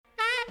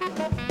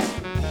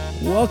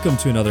Welcome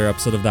to another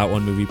episode of That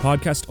One Movie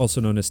Podcast,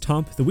 also known as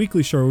Tomp, the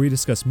weekly show where we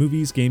discuss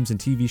movies, games, and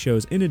TV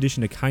shows in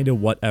addition to kinda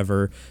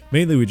whatever.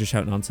 Mainly we just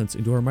shout nonsense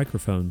into our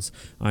microphones.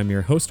 I'm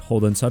your host,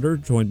 Holden Sutter,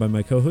 joined by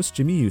my co-host,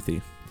 Jimmy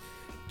Youthy.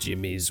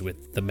 Jimmy's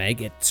with the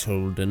maggots,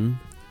 Holden.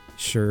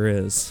 Sure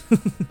is.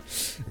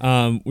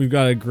 We've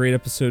got a great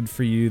episode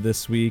for you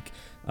this week,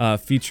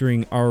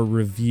 featuring our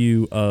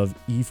review of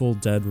Evil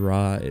Dead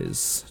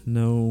Rise.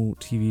 No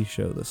TV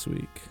show this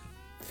week.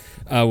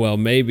 Well,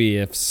 maybe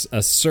if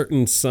a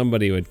certain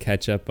somebody would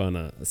catch up on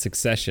a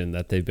Succession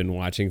that they've been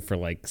watching for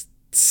like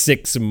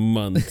 6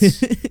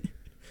 months.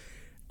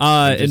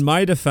 In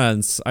my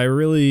defense, I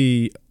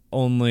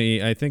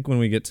think when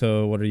we get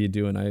to What Are You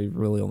Doing, I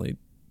really only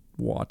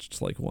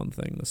watched like one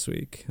thing this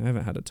week. I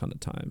haven't had a ton of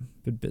time.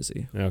 Been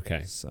busy.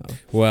 Okay. So,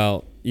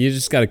 well, you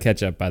just got to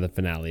catch up by the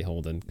finale,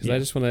 Holden, because yeah. I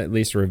just want to at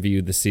least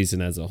review the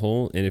season as a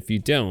whole. And if you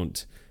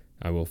don't,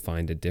 I will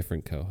find a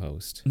different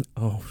co-host.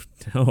 Oh,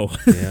 no.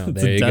 Yeah,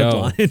 It's there a you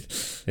deadline. go.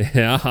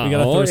 Yeah. We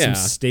got to throw some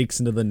stakes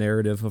into the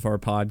narrative of our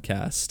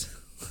podcast.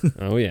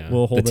 Oh, yeah.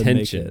 We'll hold the it,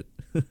 tension.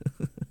 make it.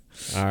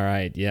 All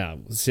right. Yeah.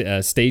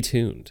 Stay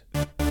tuned.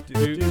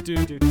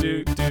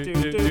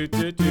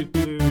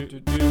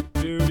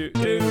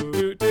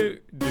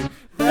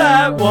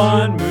 That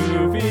One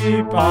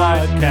Movie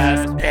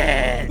Podcast.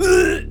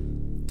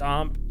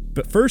 Tom.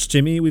 But first,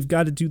 Jimmy, we've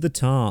got to do the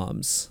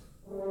Toms.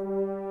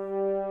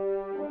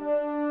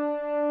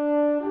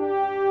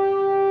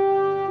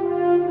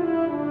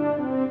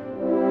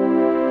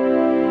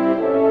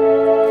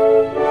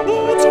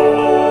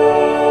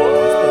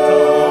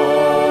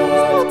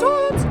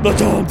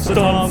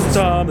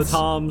 The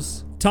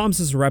Toms. Toms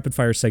is a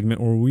rapid-fire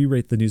segment where we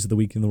rate the news of the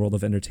week in the world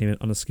of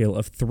entertainment on a scale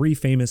of 3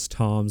 famous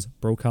Toms: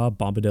 Brokaw,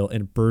 Bombadil,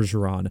 and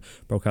Bergeron.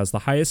 Brokaw is the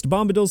highest,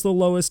 Bombadil's the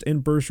lowest,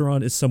 and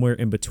Bergeron is somewhere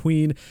in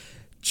between.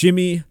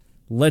 Jimmy,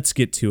 let's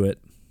get to it.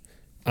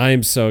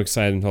 I'm so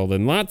excited,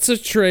 Holden. Lots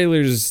of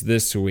trailers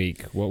this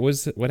week.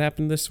 What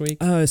happened this week?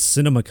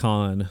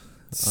 CinemaCon.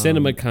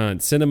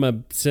 Cinnabon.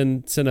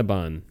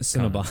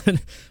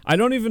 I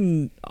don't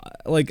even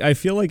I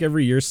feel like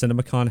every year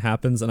CinemaCon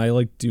happens and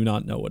I do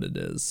not know what it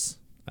is.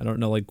 I don't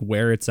know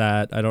where it's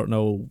at. I don't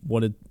know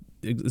what it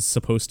is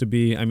supposed to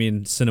be. I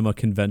mean, cinema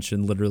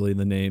convention, literally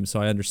the name, so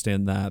I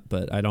understand that,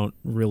 but I don't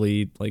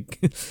really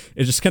it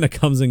just kind of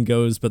comes and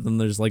goes, but then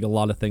there's a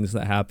lot of things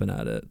that happen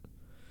at it.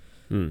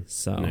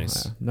 So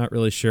nice. Not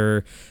really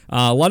sure.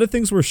 A lot of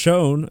things were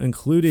shown,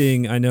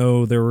 including I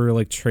know there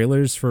were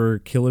trailers for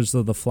Killers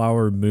of the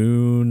Flower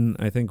Moon.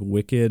 I think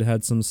Wicked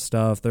had some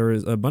stuff. There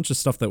was a bunch of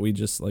stuff that we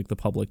just the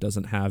public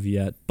doesn't have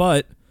yet,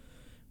 but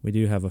we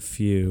do have a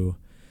few.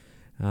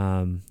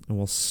 And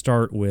we'll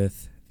start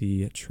with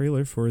the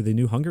trailer for the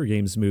new Hunger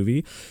Games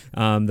movie,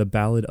 The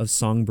Ballad of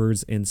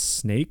Songbirds and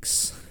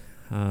Snakes.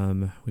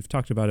 We've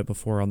talked about it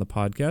before on the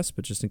podcast,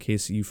 but just in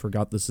case you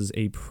forgot, this is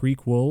a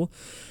prequel.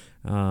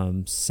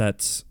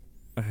 Set,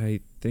 I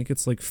think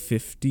it's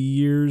 50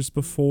 years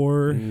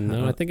before.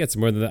 No, I think it's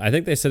more than that. I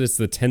think they said it's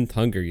the 10th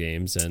Hunger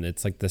Games, and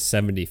it's the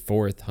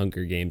 74th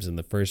Hunger Games in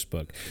the first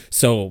book.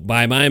 So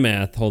by my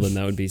math, Holden,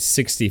 that would be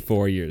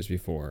 64 years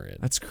before it.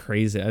 That's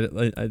crazy.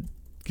 I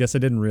guess I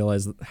didn't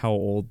realize how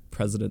old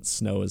President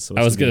Snow is.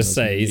 I was going to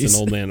say, he's an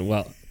old man.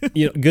 Well,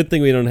 good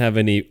thing we don't have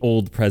any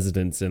old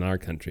presidents in our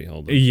country,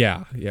 Holden.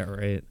 Yeah,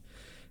 right.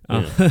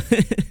 Yeah.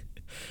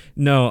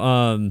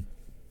 No,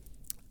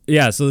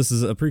 yeah, so this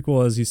is a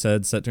prequel, as you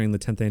said, set during the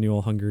 10th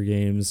annual Hunger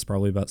Games,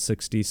 probably about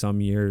 60-some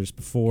years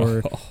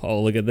before.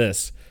 Oh, look at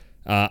this.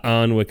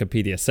 On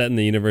Wikipedia, set in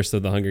the universe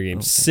of the Hunger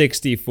Games,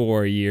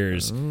 64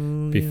 years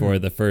before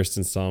the first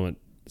installment.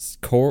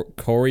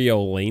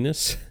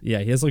 Coriolanus? Yeah,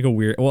 he has a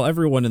weird... Well,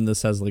 everyone in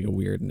this has a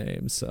weird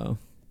name, so...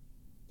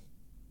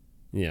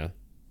 Yeah.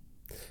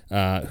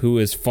 Who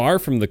is far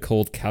from the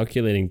cold,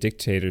 calculating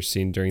dictator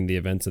seen during the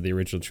events of the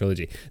original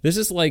trilogy. This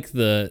is like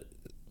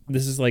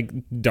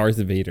Darth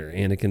Vader,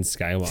 Anakin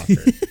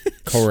Skywalker,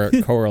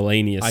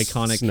 Coriolanus,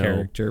 iconic Snow.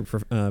 character,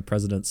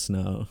 President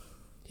Snow.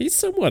 He's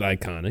somewhat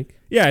iconic.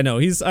 Yeah, I know.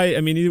 He was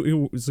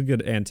a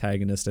good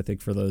antagonist, I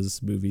think, for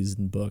those movies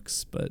and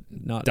books, but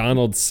not.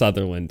 Donald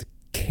Sutherland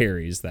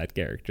carries that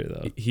character,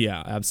 though.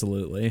 Yeah,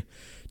 absolutely.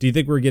 Do you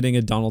think we're getting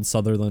a Donald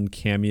Sutherland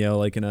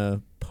cameo, in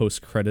a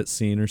post-credit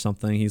scene or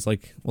something? He's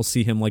we'll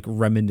see him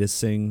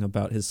reminiscing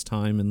about his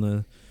time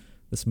in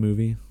this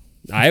movie.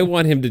 I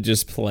want him to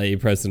just play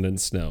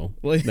President Snow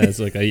as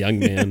a young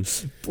man.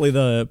 play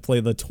the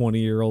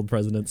 20-year-old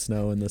President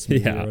Snow in this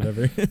movie or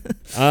whatever.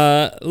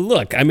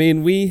 Look, I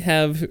mean, we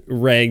have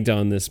ragged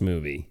on this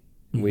movie.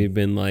 Mm-hmm. We've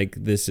been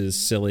this is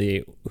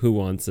silly. Who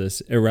wants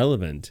this?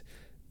 Irrelevant.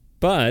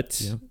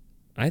 But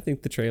I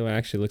think the trailer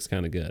actually looks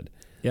kind of good.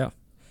 Yeah.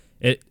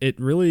 It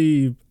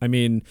really,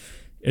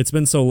 it's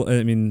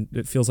been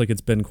it feels like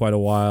it's been quite a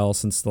while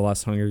since the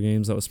last Hunger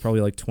Games. That was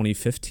probably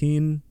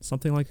 2015,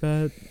 something like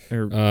that.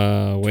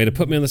 Way to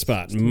put me on the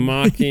spot.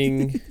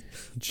 Mockingjay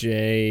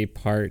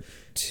Part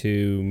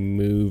 2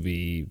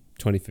 movie,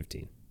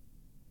 2015.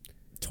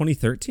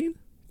 2013?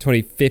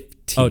 2015.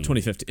 Oh,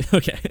 2015.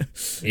 Okay.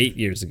 8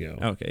 years ago.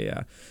 Okay,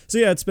 yeah. So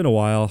yeah, it's been a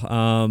while.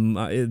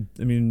 I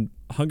mean,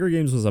 Hunger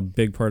Games was a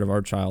big part of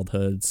our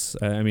childhoods.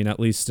 I mean, at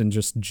least in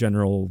just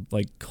general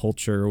like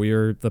culture, we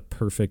were the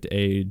perfect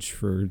age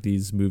for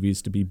these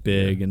movies to be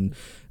big. Yeah. And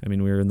I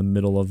mean, we were in the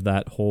middle of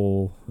that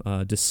whole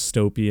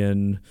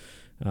dystopian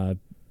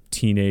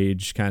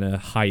teenage kind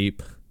of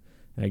hype,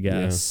 I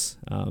guess.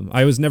 Yeah.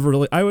 I was never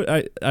really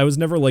I was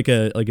never like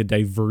a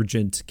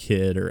Divergent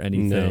kid or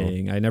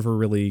anything. No. I never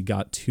really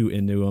got too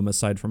into them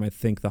aside from I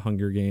think the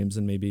Hunger Games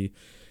and maybe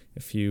a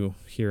few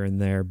here and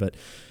there, but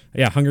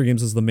yeah, Hunger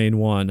Games is the main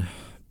one.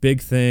 Big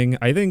thing.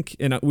 I think,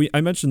 and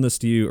I mentioned this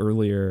to you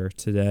earlier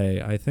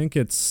today, I think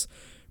it's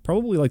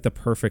probably like the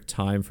perfect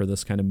time for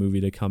this kind of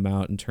movie to come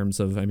out in terms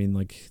of, I mean,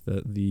 like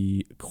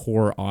the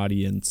core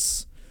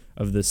audience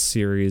of this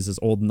series is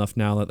old enough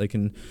now that they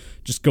can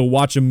just go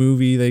watch a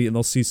movie.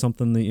 They'll see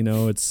something that, you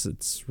know,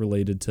 it's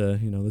related to,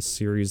 you know, this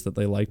series that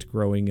they liked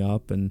growing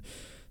up, and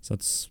so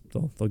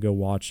they'll go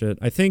watch it.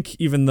 I think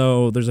even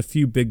though there's a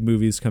few big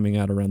movies coming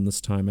out around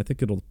this time, I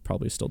think it'll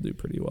probably still do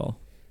pretty well.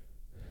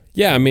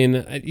 Yeah, I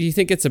mean, you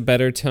think it's a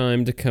better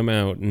time to come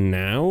out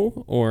now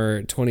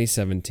or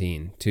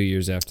 2017, 2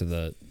 years after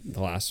the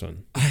last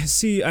one?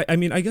 See, I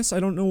mean, I guess I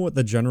don't know what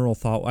the general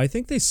thought. I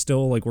think they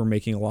still like were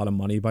making a lot of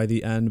money by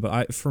the end,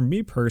 but for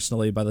me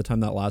personally, by the time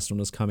that last one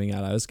was coming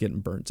out, I was getting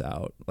burnt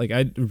out. Like,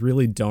 I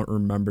really don't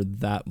remember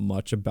that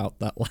much about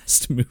that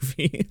last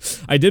movie.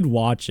 I did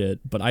watch it,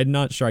 but I'm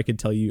not sure I could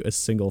tell you a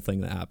single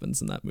thing that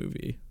happens in that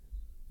movie.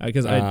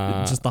 Because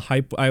just the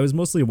hype, I was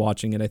mostly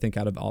watching it, I think,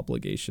 out of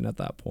obligation at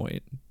that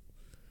point.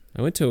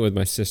 I went to it with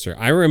my sister.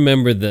 I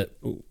remember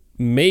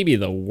maybe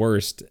the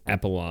worst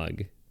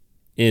epilogue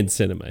in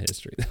cinema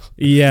history.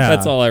 Yeah.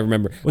 That's all I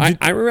remember.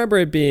 I remember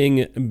it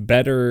being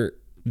better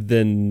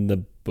than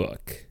the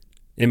book,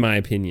 in my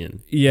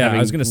opinion. Yeah, having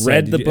I was going to say.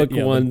 Read the book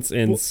once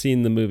and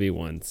seen the movie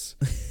once.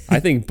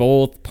 I think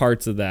both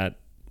parts of that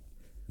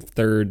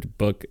third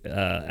book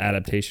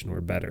adaptation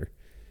were better.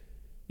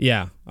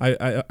 Yeah,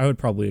 I would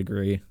probably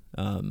agree.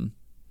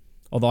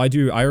 Although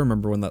I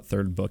remember when that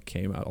third book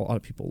came out, a lot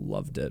of people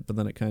loved it, but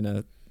then it kind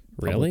of...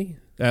 Really?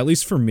 At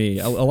least for me.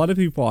 A lot of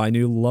people I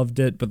knew loved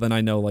it, but then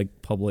I know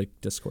like public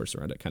discourse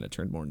around it kind of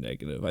turned more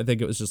negative. I think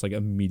it was just like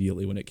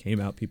immediately when it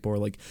came out, people were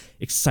like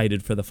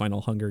excited for the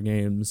final Hunger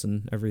Games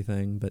and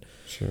everything. But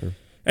sure.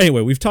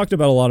 Anyway, we've talked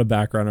about a lot of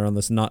background around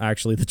this, not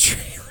actually the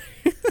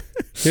trailer.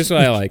 Here's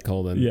what I like,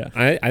 Holden. Yeah.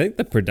 I think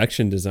the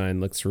production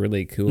design looks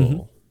really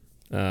cool.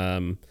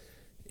 Mm-hmm.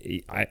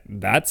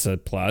 That's a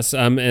plus.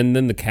 And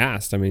then the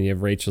cast. I mean, you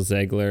have Rachel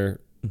Zegler,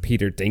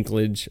 Peter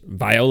Dinklage,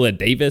 Viola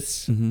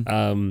Davis,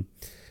 among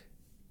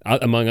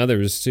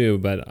others too.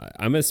 But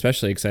I'm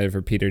especially excited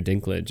for Peter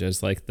Dinklage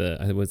as like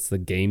what's the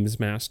games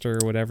master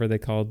or whatever they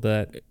called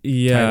that.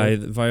 Yeah,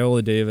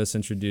 Viola Davis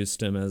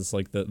introduced him as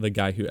like the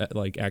guy who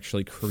like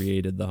actually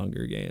created the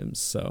Hunger Games.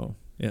 So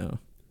yeah,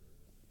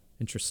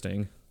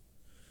 interesting.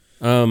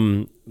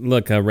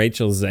 Look,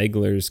 Rachel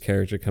Zegler's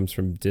character comes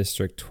from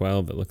District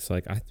 12. It looks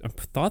like I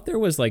thought there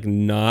was like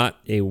not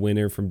a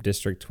winner from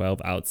District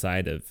 12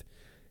 outside of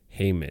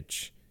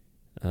Haymitch.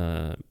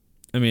 I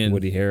mean,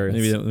 Woody Harris.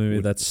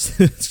 Maybe that's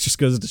it just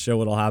goes to show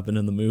what'll happen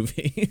in the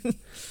movie.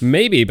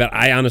 Maybe, but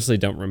I honestly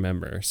don't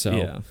remember. So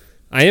yeah.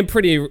 I am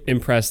pretty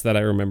impressed that I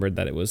remembered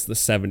that it was the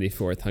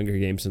 74th Hunger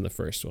Games in the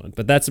first one,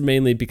 but that's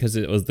mainly because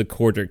it was the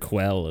quarter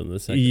quell in the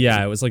second.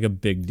 Yeah, it was like a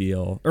big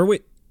deal. Or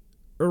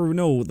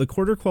no, the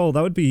quarter quell,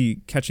 that would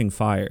be Catching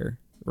Fire,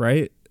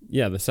 right?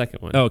 Yeah, the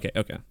second one. Oh, okay.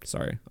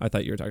 Sorry. I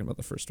thought you were talking about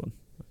the first one.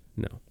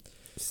 No.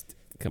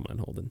 Come on,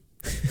 Holden.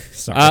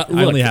 Sorry.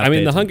 Look, I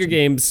mean, the Hunger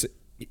Games,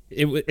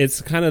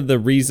 it's kind of the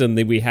reason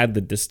that we had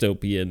the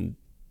dystopian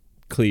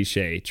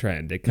cliche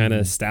trend. It kind of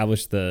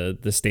established the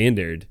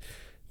standard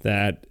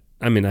that,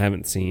 I mean, I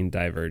haven't seen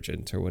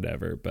Divergent or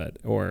whatever,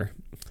 or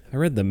I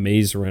read The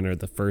Maze Runner,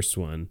 the first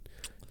one.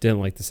 Didn't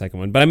like the second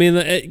one. But I mean,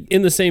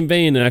 in the same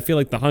vein, and I feel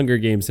like the Hunger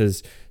Games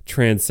has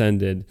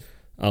transcended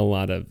a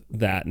lot of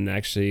that and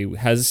actually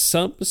has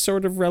some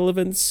sort of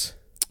relevance.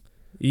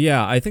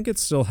 Yeah, I think it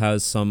still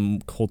has some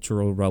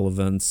cultural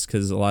relevance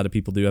because a lot of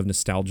people do have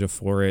nostalgia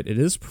for it. It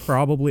is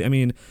probably, I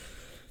mean,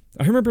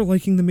 I remember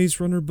liking the Maze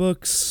Runner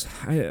books,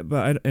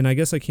 and I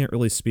guess I can't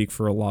really speak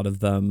for a lot of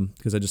them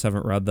because I just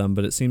haven't read them,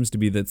 but it seems to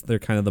be that they're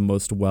kind of the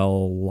most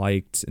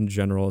well-liked in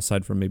general,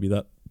 aside from maybe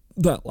that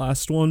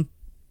last one.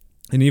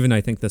 And even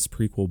I think this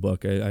prequel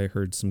book, I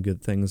heard some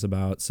good things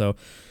about. So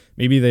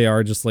maybe they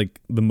are just like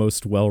the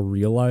most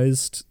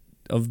well-realized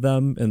of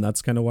them, and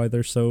that's kind of why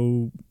they're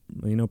so,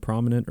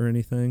 prominent or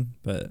anything.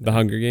 But the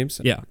Hunger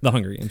Games? Yeah, the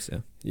Hunger Games, yeah.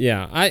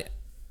 Yeah,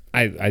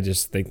 I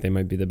just think they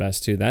might be the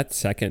best too. That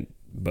second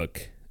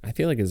book, I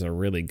feel like is a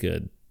really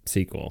good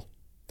sequel.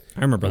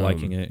 I remember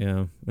liking it,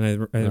 yeah.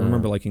 And I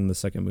remember liking the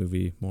second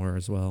movie more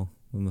as well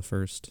than the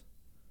first.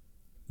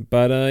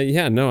 But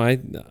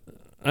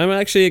I'm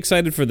actually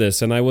excited for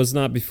this, and I was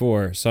not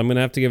before, so I'm going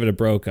to have to give it a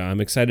broca. I'm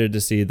excited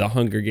to see The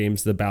Hunger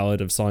Games, The Ballad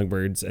of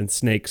Songbirds, and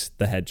Snakes,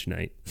 The Hedge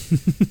Knight.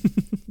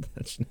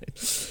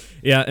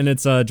 Yeah, and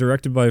it's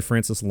directed by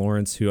Francis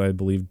Lawrence, who I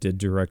believe did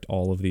direct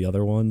all of the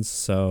other ones.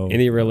 So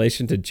Any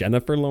relation to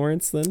Jennifer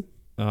Lawrence then?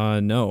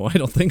 no, I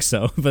don't think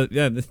so. But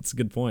yeah, that's a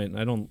good point.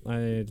 I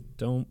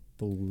don't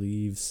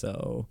believe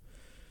so.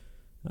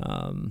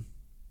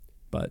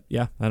 But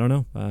yeah, I don't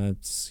know.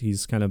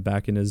 He's kind of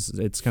back in his.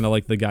 It's kind of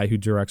like the guy who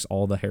directs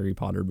all the Harry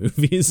Potter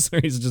movies.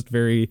 He's just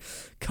very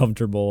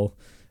comfortable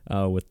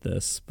with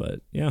this.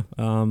 But yeah,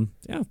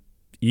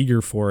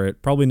 eager for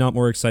it. Probably not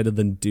more excited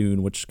than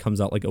Dune, which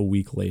comes out like a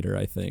week later,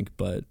 I think.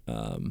 But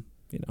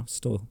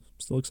still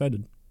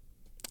excited.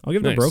 I'll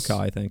give it a Brokaw,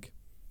 I think.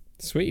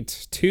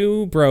 Sweet.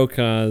 2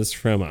 Brokaws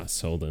from us,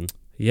 Holden.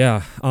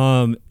 Yeah.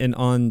 And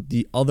on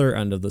the other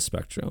end of the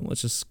spectrum,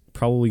 let's just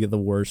probably get the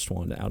worst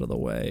one out of the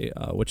way,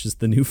 which is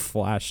the new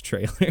Flash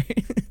trailer.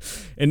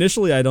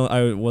 Initially, I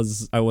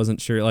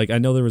wasn't sure. Like, I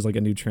know there was like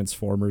a new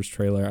Transformers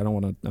trailer. I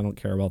don't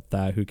care about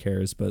that. Who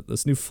cares? But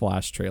this new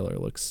Flash trailer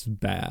looks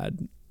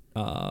bad.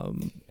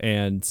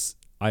 And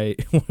I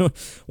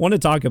want to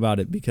talk about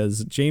it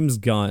because James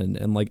Gunn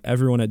and like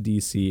everyone at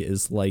DC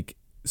is like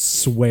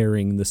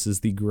swearing this is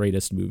the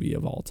greatest movie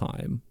of all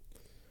time.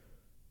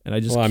 And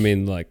I just... Well,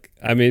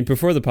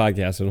 before the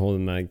podcast, when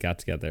Holden and I got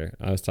together,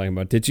 I was talking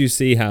about, did you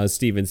see how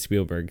Steven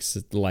Spielberg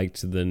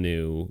liked the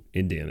new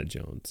Indiana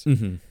Jones?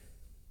 Mm-hmm.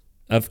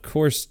 Of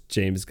course,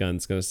 James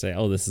Gunn's going to say,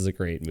 oh, this is a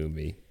great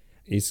movie.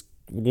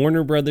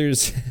 Warner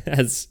Brothers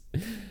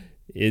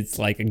it's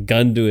like a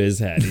gun to his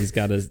head.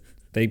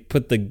 They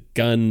put the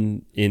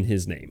gun in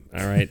his name.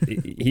 All right.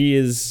 He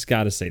has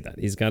got to say that.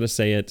 He's got to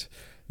say it.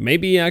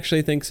 Maybe he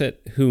actually thinks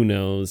it. Who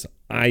knows?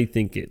 I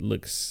think it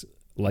looks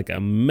like a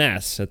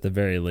mess at the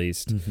very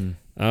least.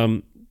 Mm-hmm.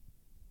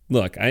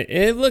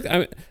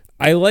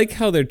 I like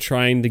how they're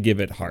trying to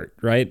give it heart,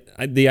 right?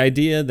 The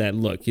idea that,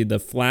 look, the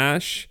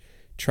Flash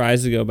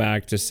tries to go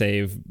back to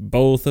save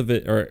both of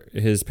it or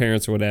his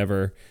parents or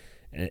whatever,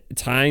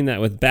 tying that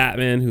with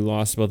Batman, who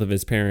lost both of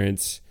his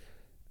parents.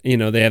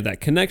 They have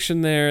that connection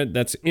there.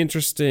 That's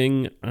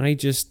interesting. I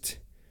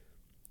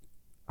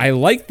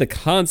like the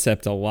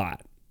concept a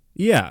lot.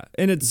 Yeah,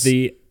 and it's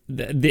the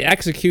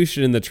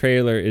execution in the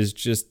trailer is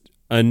just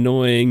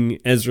annoying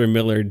Ezra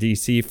Miller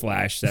DC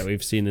Flash that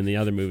we've seen in the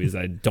other movies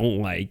that I don't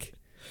like.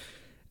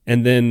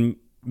 And then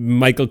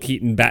Michael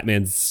Keaton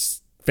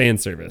Batman's fan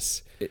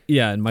service.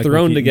 Yeah, and Michael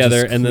thrown Keaton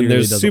together, and then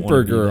there's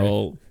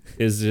Supergirl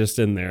is just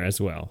in there as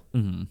well.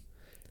 Mm-hmm.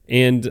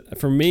 And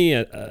for me,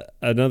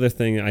 another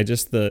thing,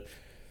 the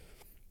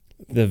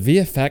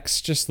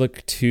VFX just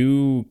look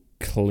too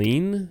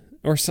clean.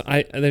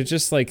 They're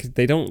just like,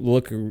 they don't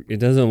look, it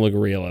doesn't look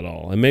real at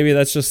all. And maybe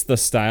that's just the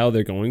style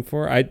they're going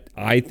for.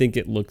 I think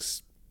it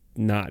looks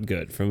not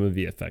good from a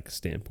VFX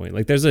standpoint.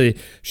 Like, there's a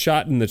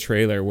shot in the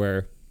trailer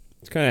where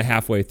it's kind of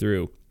halfway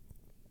through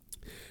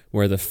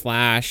where the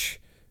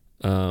Flash,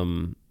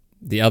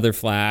 the other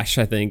Flash,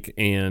 I think,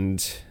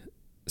 and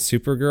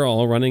Supergirl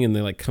all running, and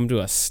they like come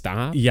to a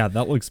stop. Yeah,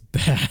 that looks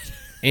bad.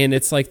 And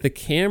it's like the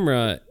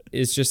camera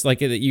is just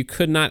like, you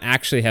could not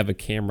actually have a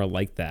camera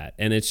like that,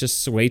 and it's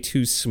just way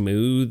too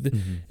smooth.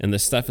 Mm-hmm. And the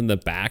stuff in the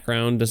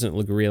background doesn't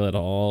look real at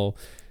all,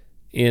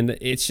 and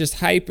it's just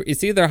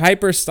it's either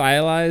hyper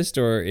stylized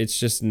or it's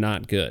just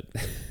not good.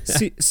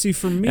 see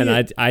for me,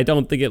 and I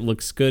don't think it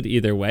looks good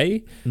either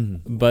way.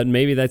 Mm-hmm. But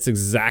maybe that's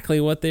exactly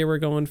what they were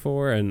going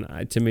for,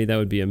 and to me that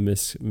would be a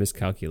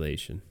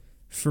miscalculation.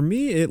 For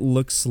me, it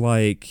looks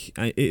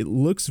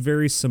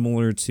very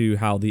similar to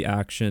how the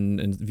action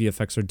and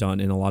VFX are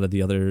done in a lot of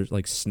the other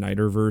like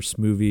Snyderverse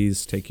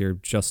movies. Take your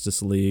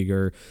Justice League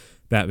or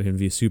Batman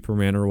v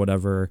Superman or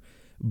whatever,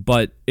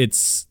 but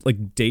it's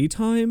like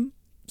daytime,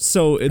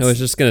 so it's... I was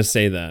just gonna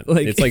say that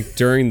it's like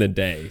during the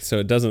day, so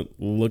it doesn't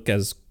look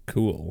as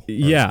cool.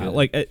 Yeah,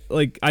 like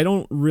I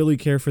don't really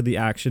care for the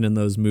action in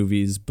those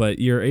movies, but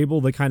you're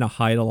able to kind of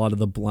hide a lot of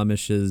the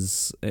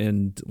blemishes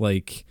and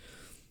like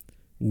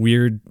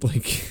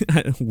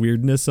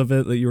weirdness of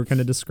it that you were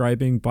kind of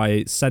describing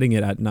by setting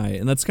it at night.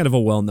 And that's kind of a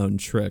well-known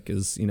trick,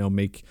 is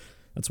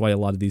that's why a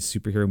lot of these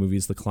superhero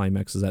movies, the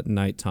climax is at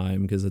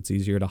nighttime, because it's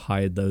easier to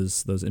hide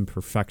those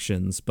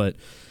imperfections. But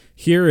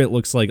here it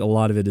looks like a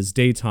lot of it is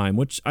daytime,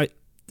 which I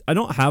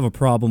don't have a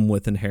problem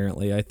with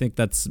inherently. I think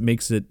that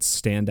makes it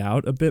stand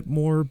out a bit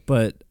more,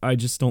 but I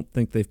just don't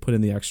think they've put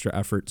in the extra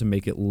effort to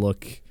make it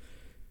look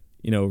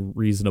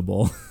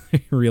reasonable,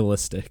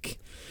 realistic.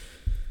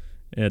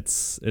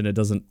 It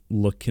doesn't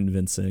look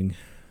convincing.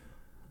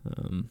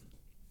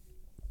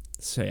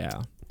 So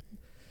yeah.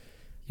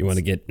 You want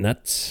to get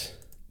nuts?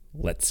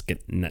 Let's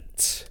get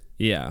nuts.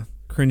 Yeah.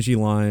 Cringy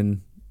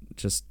line,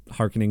 just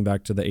hearkening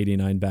back to the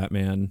 89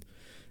 Batman.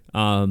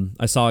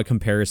 I saw a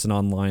comparison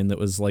online that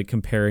was like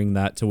comparing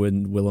that to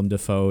when Willem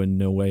Dafoe in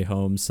No Way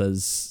Home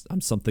says, "I'm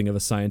something of a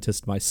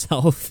scientist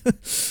myself."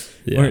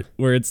 Yeah.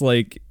 where it's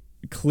like,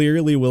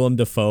 clearly Willem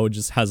Dafoe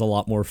just has a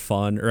lot more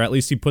fun, or at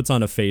least he puts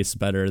on a face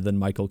better than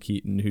Michael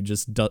Keaton, who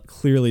just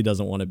clearly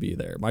doesn't want to be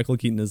there. Michael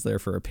Keaton is there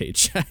for a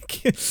paycheck.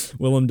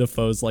 Willem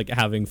Dafoe's like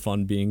having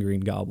fun being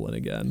Green Goblin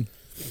again.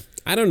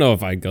 I don't know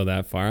if I'd go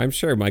that far. I'm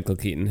sure Michael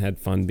Keaton had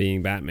fun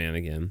being Batman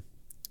again.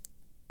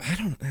 I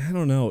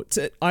don't know.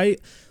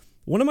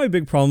 one of my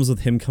big problems with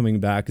him coming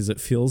back is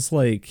it feels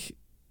like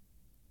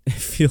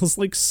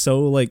so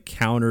like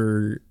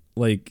counter,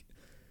 like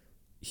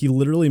he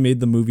literally made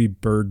the movie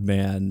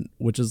Birdman,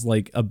 which is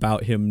like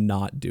about him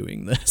not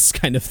doing this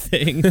kind of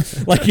thing.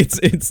 Like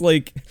it's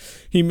like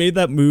he made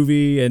that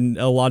movie, and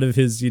a lot of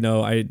his,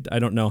 I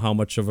don't know how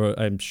much of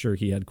I'm sure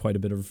he had quite a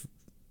bit of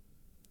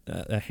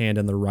a hand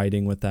in the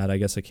writing with that. I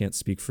guess I can't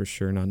speak for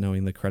sure, not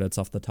knowing the credits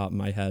off the top of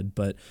my head,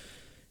 but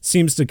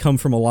seems to come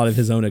from a lot of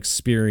his own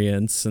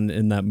experience. And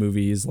in that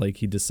movie, he's like,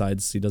 he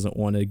decides he doesn't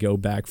want to go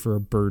back for a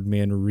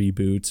Birdman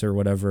reboot or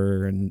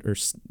whatever, or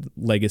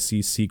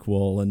legacy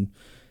sequel. And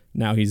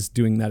now he's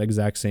doing that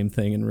exact same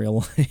thing in real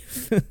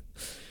life.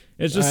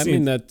 It's just,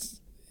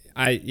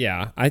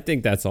 I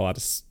think that's a lot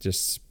of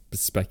just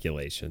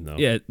speculation though.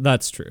 Yeah,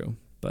 that's true.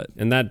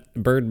 And that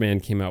Birdman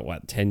came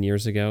out 10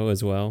 years ago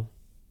as well.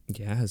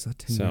 Yeah, is that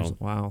 10 years?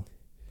 Wow.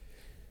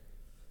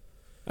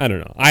 I don't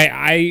know.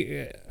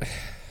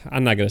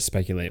 I'm not going to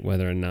speculate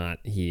whether or not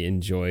he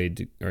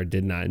enjoyed or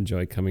did not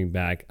enjoy coming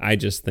back. I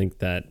just think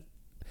that,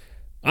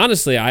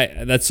 honestly,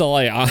 that's all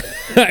I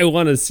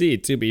want to see,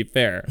 to be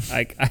fair.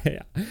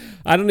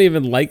 I don't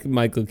even like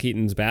Michael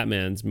Keaton's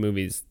Batman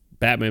movies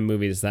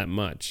that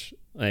much.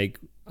 Like,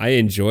 I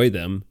enjoy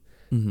them,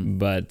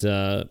 but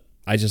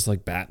I just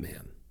like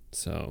Batman.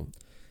 So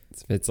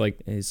if it's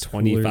like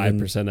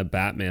 25% a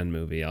Batman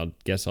movie, I'll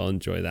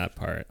enjoy that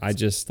part. I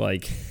just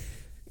like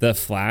the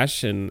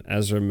Flash and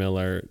Ezra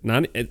Miller,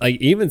 not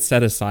like, even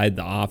set aside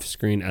the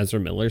off-screen Ezra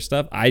Miller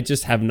stuff, I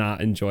just have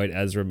not enjoyed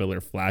Ezra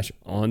Miller Flash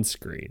on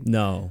screen.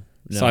 No,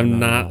 so I'm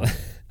not.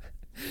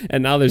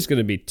 And now there's going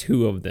to be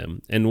 2 of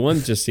them, and one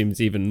just seems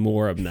even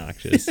more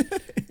obnoxious.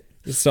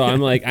 So I'm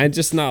like, I'm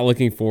just not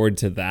looking forward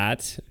to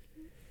that.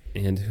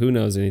 And who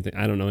knows anything?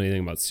 I don't know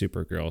anything about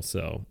Supergirl,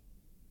 so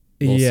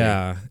we'll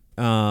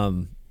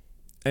see.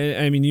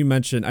 I mean, you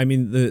mentioned,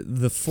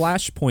 the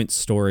Flashpoint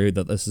story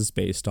that this is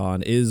based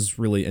on is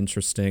really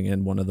interesting,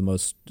 and one of the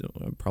most,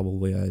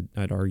 probably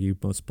I'd argue,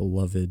 most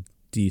beloved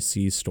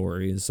DC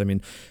stories. I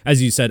mean,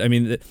 as you said,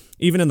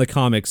 even in the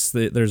comics,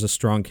 there's a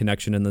strong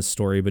connection in this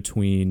story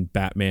between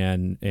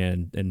Batman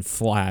and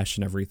Flash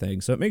and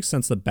everything. So it makes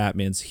sense that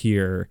Batman's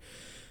here,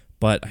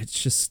 but I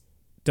just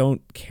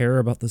don't care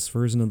about this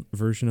version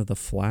of the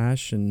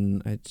Flash,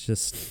 and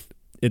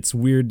it's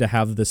weird to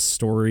have this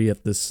story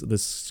at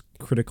this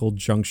critical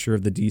juncture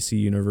of the DC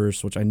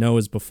universe, which I know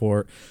is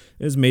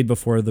made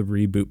before the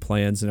reboot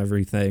plans and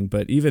everything.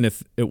 But even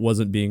if it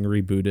wasn't being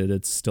rebooted,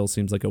 it still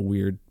seems like a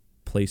weird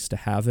place to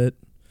have it.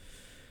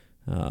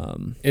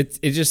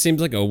 It just seems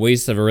like a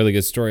waste of a really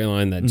good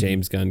storyline that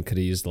James Gunn could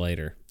have used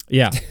later.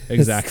 Yeah,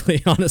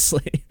 exactly.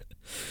 Honestly.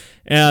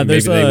 Yeah,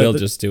 maybe they will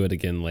just do it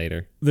again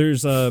later.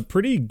 There's a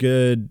pretty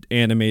good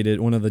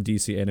one of the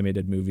DC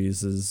animated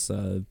movies is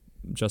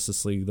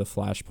Justice League: The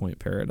Flashpoint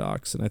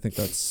Paradox, and I think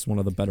that's one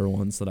of the better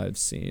ones that I've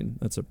seen.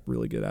 That's a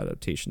really good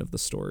adaptation of the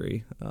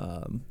story.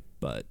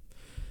 But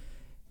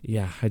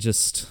yeah, I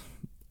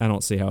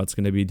don't see how it's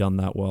going to be done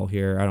that well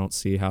here. I don't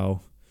see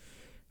how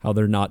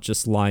they're not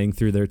just lying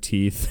through their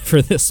teeth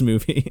for this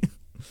movie.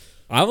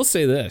 I will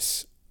say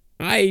this.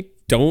 I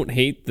don't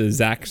hate the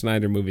Zack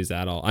Snyder movies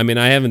at all. I mean,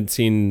 I haven't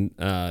seen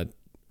Man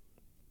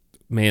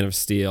of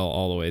Steel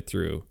all the way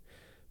through.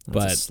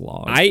 That's a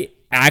slog. I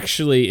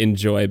actually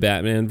enjoy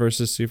Batman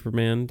versus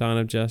Superman, Dawn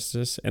of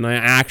Justice, and I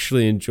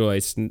actually enjoy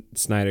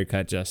Snyder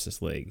Cut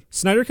Justice League.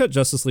 Snyder Cut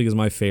Justice League is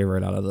my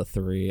favorite out of the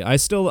 3. I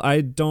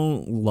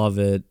don't love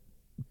it,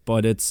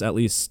 but it's at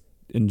least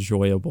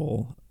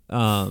enjoyable.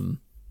 I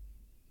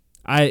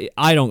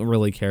don't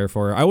really care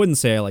for it. I wouldn't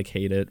say I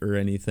hate it or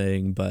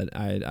anything, but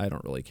I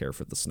don't really care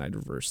for the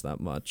Snyderverse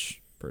that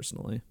much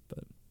personally.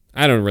 But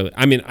I don't really.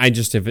 I mean, I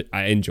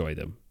enjoy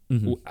them.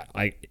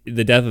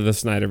 The death of the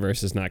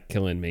Snyderverse is not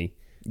killing me.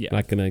 Yeah. I'm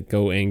not gonna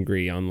go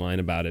angry online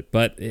about it.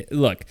 But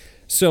look,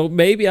 so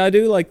maybe I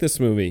do like this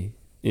movie.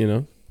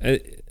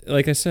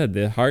 Like I said,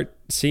 the heart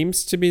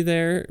seems to be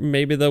there.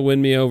 Maybe they'll win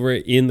me over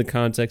in the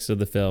context of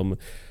the film.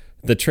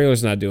 The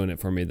trailer's not doing it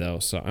for me though,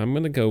 so I'm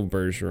gonna go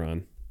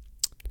Bergeron.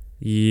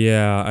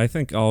 Yeah, I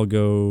think I'll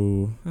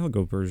go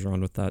Bergeron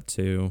with that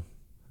too.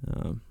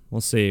 We'll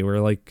see. We're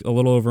like a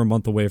little over a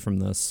month away from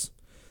this,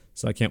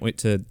 so I can't wait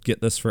to get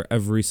this for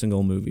every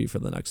single movie for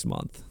the next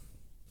month.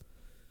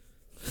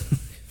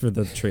 For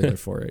the trailer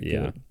for it.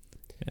 Yeah,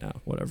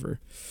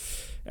 whatever.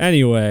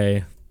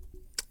 Anyway,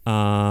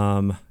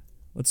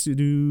 let's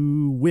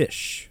do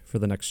Wish for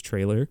the next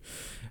trailer.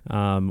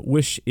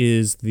 Wish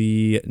is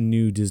the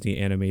new Disney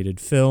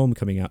animated film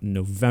coming out in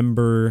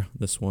November.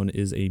 This one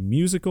is a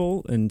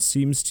musical and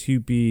seems to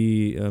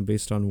be,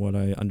 based on what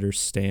I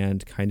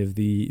understand, kind of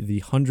the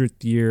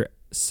 100th year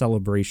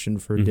celebration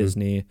for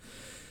Disney.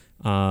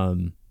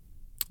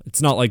 It's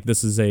not like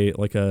this is a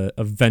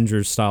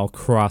Avengers style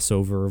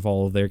crossover of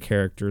all of their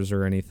characters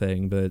or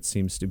anything, but it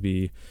seems to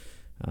be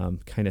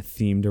kind of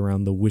themed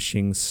around the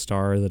wishing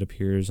star that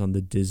appears on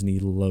the Disney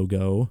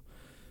logo.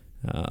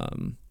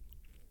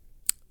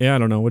 Yeah, I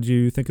don't know. What do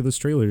you think of this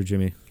trailer,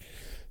 Jimmy?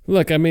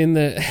 Look, I mean,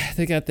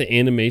 they got the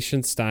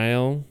animation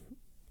style.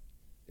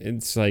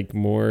 It's like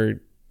more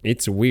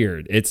It's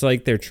weird. It's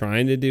like they're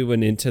trying to do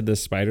an Into the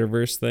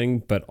Spider-Verse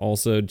thing, but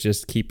also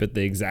just keep it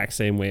the exact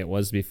same way it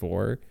was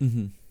before.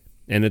 Mm-hmm.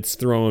 And it's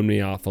throwing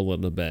me off a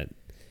little bit.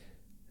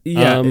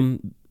 Yeah,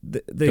 Go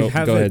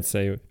ahead,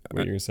 say what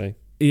you're going to say.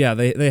 Yeah,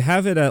 they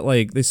have it at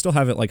like, they still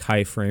have it like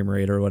high frame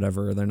rate or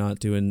whatever. They're not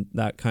doing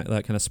that kind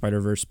of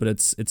Spider-Verse, but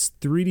it's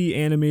 3D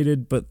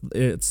animated, but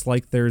it's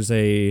like there's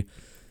I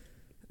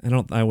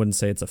wouldn't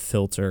say it's a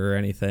filter or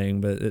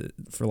anything, but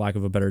for lack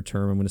of a better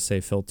term, I'm going to say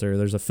filter.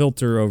 There's a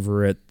filter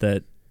over it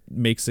that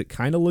makes it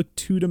kind of look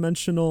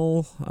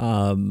two-dimensional.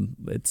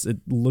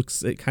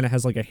 It kind of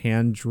has like a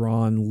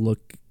hand-drawn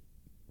look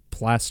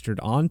plastered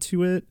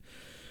onto it.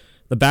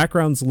 The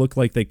backgrounds look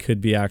like they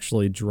could be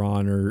actually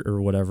drawn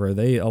or whatever.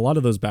 A lot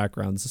of those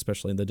backgrounds,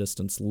 especially in the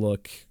distance,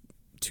 look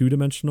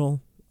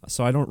two-dimensional.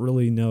 So I don't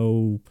really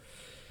know.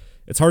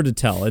 It's hard to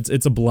tell.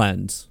 It's a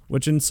blend,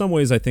 which in some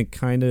ways I think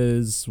kind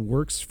of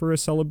works for a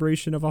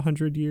celebration of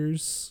 100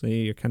 years.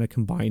 You're kind of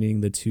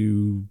combining the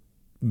two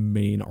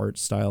main art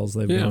styles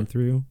they've gone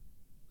through.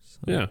 So.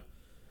 Yeah.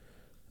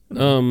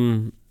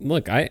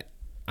 Look, I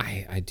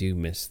do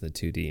miss the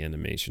 2D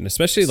animation,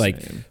 especially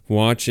like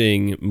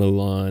watching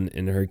Mulan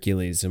and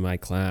Hercules in my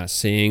class,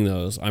 seeing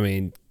those, I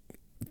mean,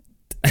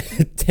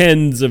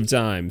 tens of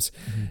times.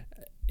 Mm-hmm.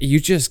 You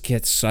just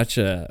get such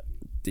a...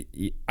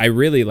 I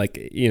really like,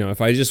 if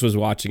I just was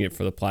watching it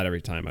for the plot every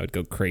time, I would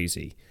go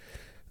crazy.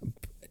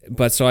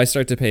 But so I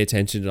start to pay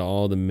attention to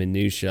all the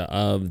minutia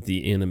of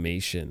the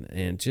animation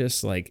and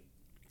just like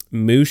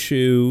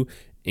Mushu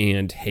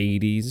and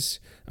Hades.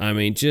 I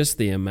mean, just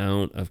the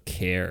amount of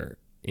care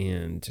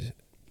and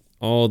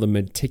all the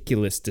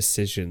meticulous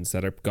decisions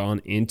that are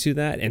gone into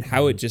that and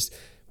how it just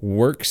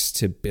works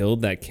to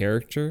build that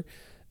character.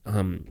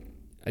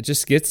 I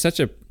just get such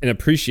an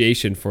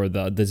appreciation for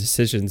the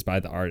decisions by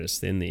the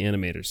artists and the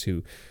animators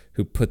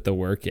who put the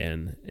work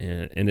in,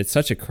 and it's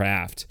such a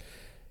craft.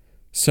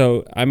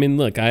 So, I mean,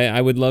 look,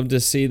 I would love to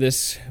see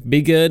this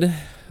be good.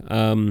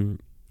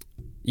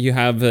 You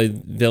have a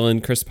villain,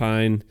 Chris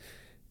Pine.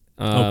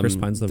 Chris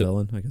Pine's the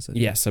villain, I guess.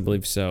 Yes, I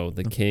believe so.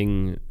 The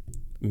King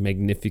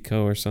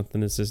Magnifico or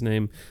something is his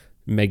name.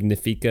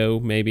 Magnifico,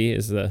 maybe,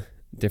 is the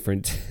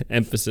different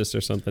emphasis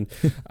or something.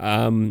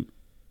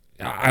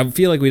 I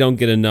feel like we don't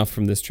get enough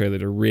from this trailer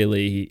to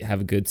really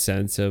have a good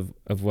sense of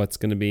what's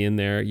going to be in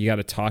there. You got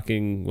a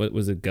talking, what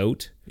was it,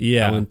 goat?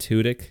 Yeah. Alan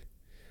Tudyk.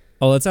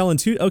 Oh, that's Alan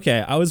Tudyk?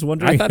 Okay, I was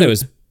wondering. I thought it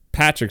was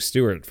Patrick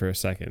Stewart for a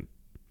second.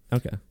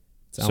 Okay.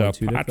 It's Alan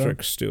Tudyk,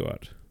 Patrick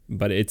Stewart.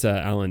 But it's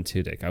Alan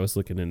Tudyk. I was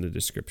looking in the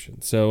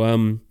description.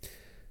 So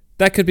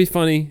that could be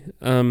funny.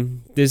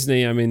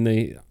 Disney, I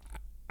mean,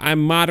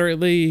 I'm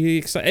moderately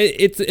excited.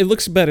 It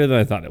looks better than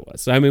I thought it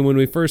was. I mean, when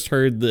we first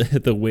heard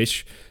the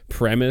Wish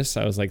premise,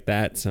 I was like,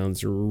 that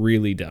sounds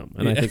really dumb.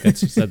 And I think I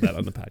said that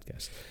on the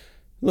podcast.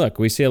 Look,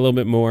 we see a little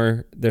bit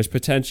more. There's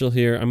potential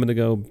here. I'm going to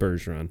go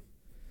Bergeron.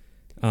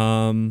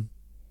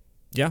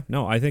 Yeah,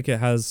 no, I think it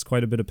has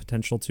quite a bit of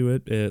potential to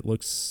it. It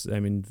looks, I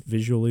mean,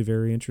 visually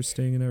very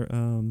interesting.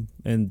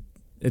 And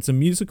it's a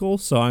musical,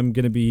 so I'm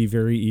going to be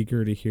very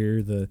eager to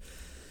hear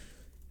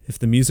if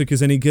the music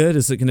is any good.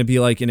 Is it going to be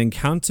like an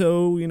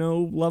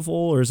Encanto, level,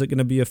 or is it going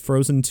to be a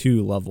Frozen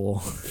 2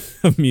 level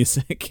of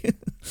music?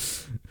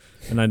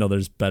 And I know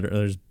there's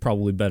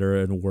probably better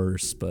and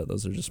worse, but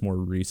those are just more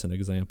recent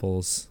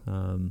examples.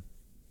 I'll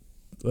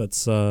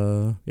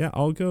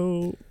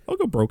go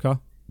Brokaw.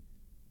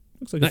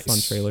 Looks like a fun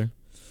trailer.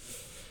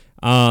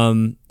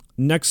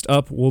 Next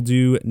up, we'll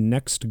do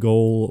Next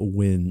Goal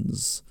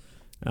Wins.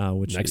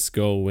 Next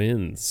Goal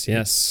Wins,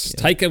 yes.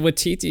 Yeah. Taika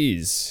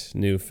Waititi's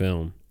new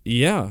film.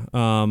 Yeah,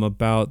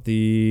 about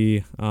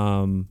the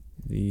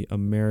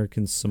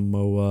American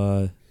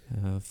Samoa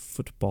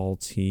football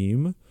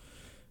team,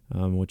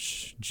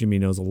 which Jimmy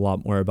knows a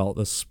lot more about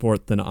the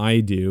sport than I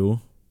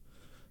do.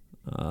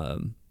 I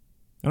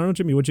don't know,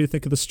 Jimmy, what do you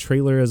think of this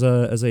trailer as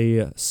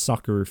a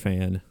soccer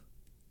fan?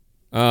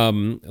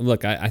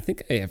 Look, I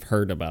think I have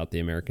heard about the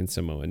American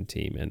Samoan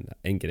team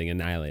and getting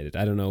annihilated.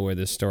 I don't know where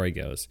this story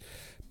goes,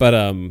 but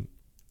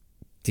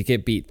to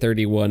get beat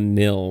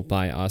 31-0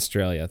 by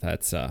Australia,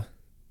 that's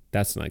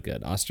not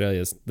good.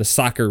 Australia's, the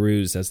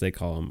Socceroos, as they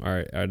call them,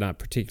 are not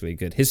particularly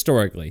good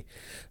historically.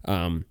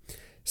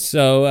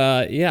 So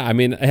I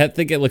mean, I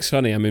think it looks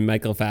funny. I mean,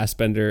 Michael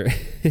Fassbender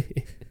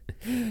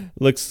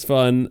looks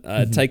fun.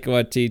 Taika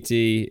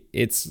Waititi,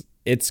 it's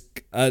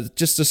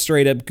just a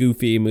straight up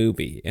goofy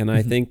movie, and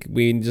I think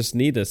we just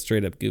need a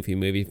straight up goofy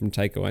movie from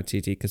Taika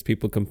Waititi because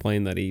people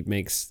complain that he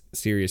makes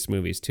serious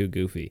movies too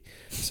goofy.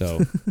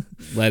 So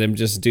let him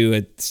just do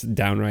a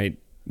downright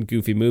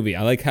goofy movie.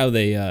 I like how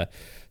they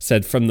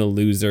said from the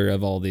loser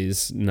of all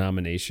these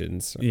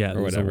nominations,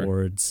 or whatever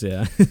awards.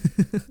 Yeah.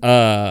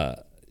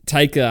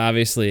 Taika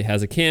obviously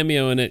has a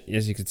cameo in it,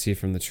 as you can see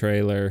from the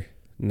trailer.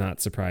 Not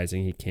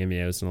surprising, he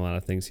cameos in a lot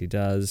of things he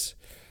does.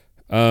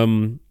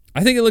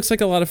 I think it looks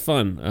like a lot of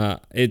fun.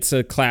 It's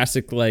a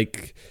classic,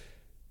 like,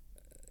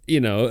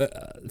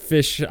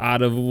 fish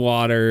out of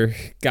water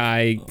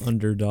guy.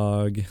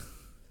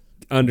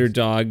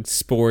 Underdog,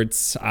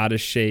 sports, out of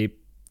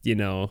shape,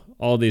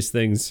 all these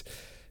things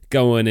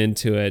going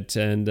into it,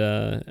 and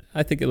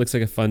I think it looks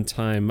like a fun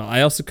time.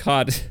 I also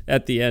caught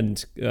at the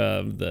end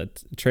of the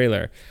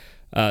trailer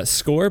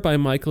score by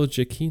Michael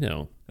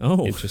Giacchino.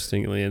 Oh,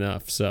 interestingly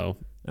enough, so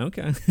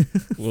okay,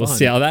 we'll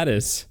see how that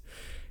is.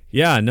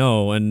 Yeah,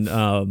 no, and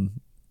I'm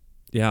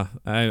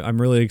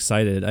really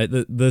excited.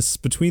 This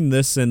between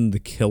this and The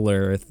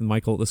Killer,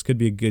 Michael, this could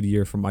be a good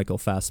year for Michael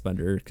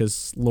Fassbender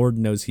because Lord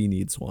knows he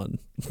needs one.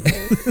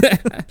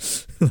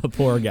 The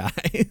poor guy.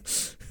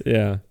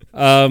 Yeah.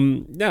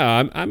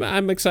 No,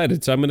 I'm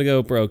excited. So I'm gonna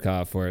go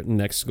Brokaw for it.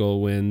 Next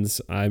goal wins.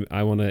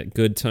 I want a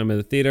good time at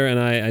the theater, and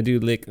I do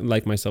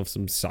like myself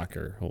some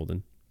soccer,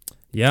 Holden.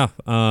 Yeah.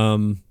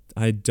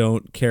 I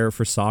don't care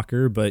for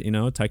soccer, but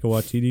Taika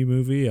Waititi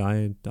movie,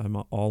 I'm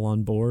all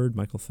on board.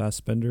 Michael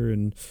Fassbender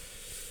and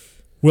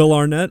Will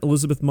Arnett,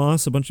 Elizabeth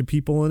Moss, a bunch of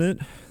people in it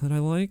that I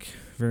like.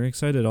 Very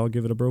excited. I'll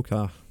give it a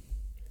Brokaw.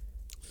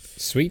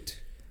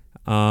 Sweet.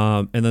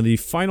 And then the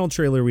final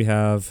trailer we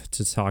have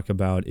to talk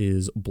about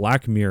is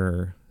Black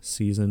Mirror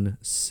Season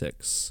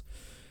 6.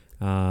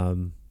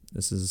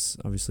 This is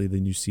obviously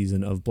the new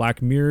season of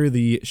Black Mirror,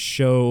 the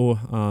show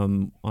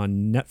on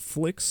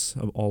Netflix.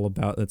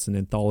 It's an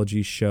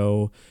anthology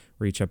show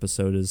where each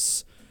episode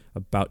is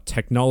about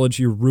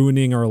technology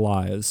ruining our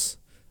lives,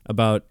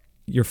 about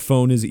your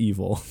phone is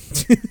evil.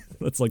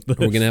 That's like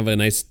we're gonna have a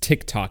nice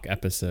TikTok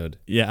episode.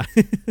 Yeah.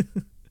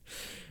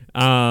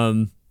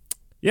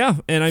 Yeah,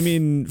 and I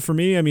mean, for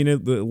me,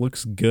 it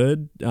looks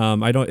good.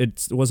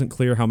 It wasn't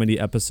clear how many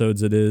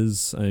episodes it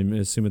is. I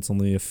assume it's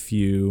only a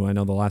few. I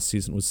know the last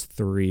season was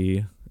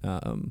 3,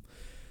 and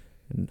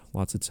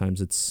lots of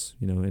times it's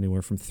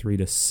anywhere from 3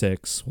 to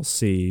 6. We'll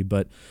see,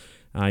 but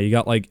you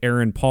got like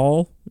Aaron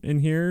Paul in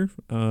here,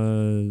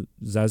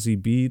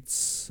 Zazie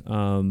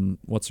Beetz.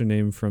 What's her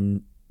name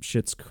from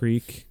Schitt's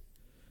Creek?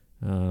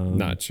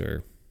 Not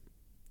sure.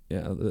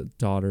 Yeah, the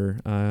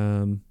daughter.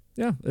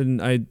 Yeah,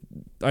 and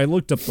I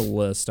looked up the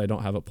list. I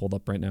don't have it pulled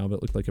up right now, but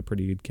it looked like a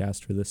pretty good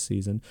cast for this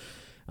season.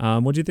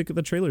 What do you think of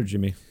the trailer,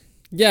 Jimmy?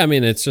 Yeah,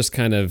 it's just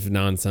kind of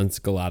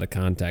nonsensical, out of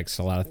context,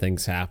 a lot of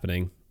things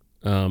happening.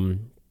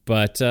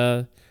 But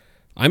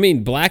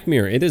Black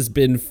Mirror, it has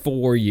been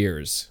 4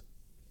 years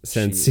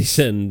since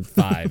season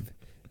 5,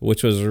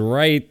 which was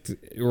right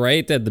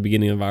at the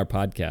beginning of our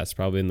podcast,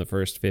 probably in the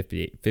first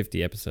 50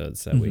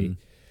 episodes that we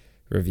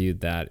reviewed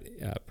that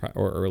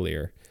or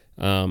earlier.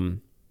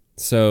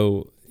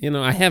 So,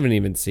 I haven't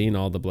even seen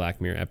all the Black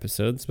Mirror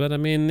episodes, but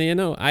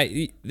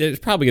there's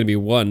probably going to be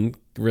one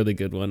really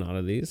good one out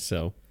of these.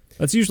 So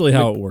that's usually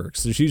how it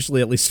works. There's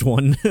usually at least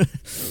one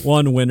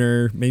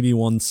winner, maybe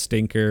one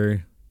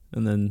stinker,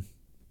 and then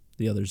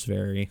the others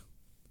vary.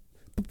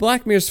 But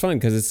Black Mirror's fun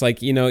because it's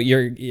like,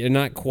 you're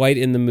not quite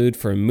in the mood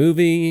for a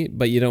movie,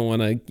 but you don't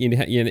want to,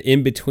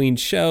 in between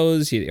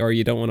shows, or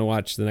you don't want to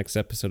watch the next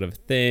episode of a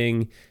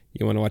thing.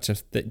 You want to watch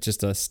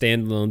just a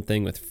standalone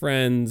thing with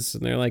friends,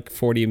 and they're like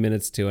 40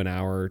 minutes to an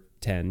hour,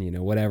 10,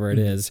 whatever it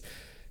is.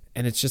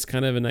 And it's just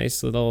kind of a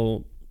nice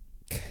little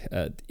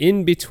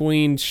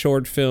in-between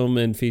short film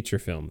and feature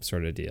film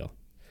sort of deal.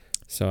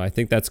 So I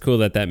think that's cool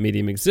that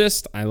medium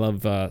exists. I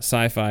love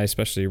sci-fi,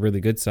 especially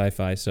really good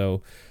sci-fi.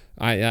 So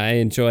I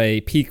enjoy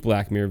peak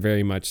Black Mirror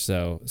very much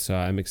so. So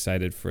I'm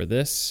excited for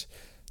this.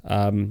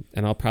 And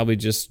I'll probably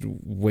just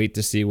wait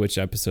to see which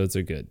episodes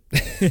are good.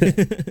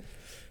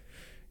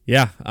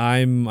 Yeah,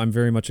 I'm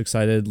very much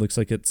excited. Looks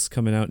like it's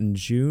coming out in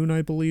June,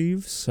 I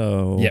believe.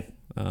 So, yep.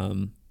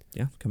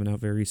 Coming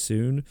out very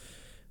soon.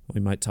 We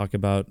might talk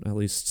about at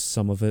least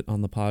some of it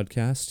on the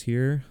podcast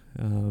here.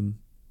 I'll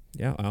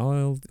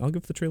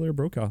give the trailer a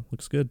Brokaw.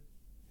 Looks good.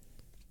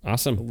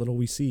 Awesome. A little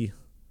we see.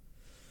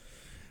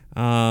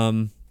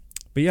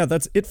 But yeah,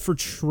 that's it for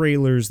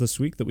trailers this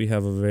week that we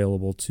have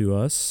available to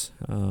us.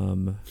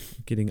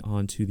 Getting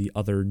on to the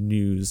other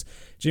news.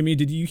 Jimmy,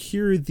 did you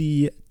hear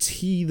the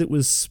tea that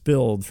was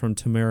spilled from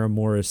Tamara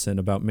Morrison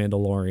about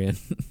Mandalorian?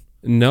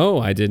 No,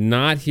 I did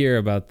not hear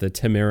about the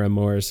Tamara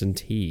Morrison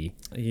tea.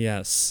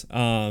 Yes.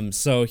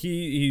 So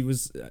he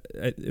was.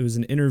 It was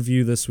an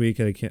interview this week.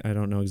 I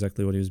don't know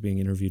exactly what he was being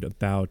interviewed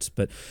about,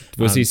 but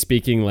was he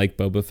speaking like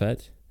Boba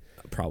Fett?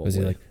 Probably. Was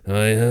he like,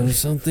 I have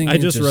something I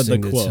just read the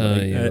interesting to quote.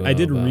 tell you I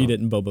did about. read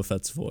it in Boba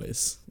Fett's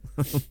voice.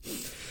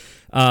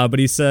 But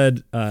he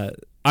said,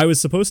 I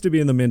was supposed to be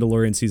in The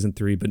Mandalorian Season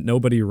 3, but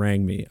nobody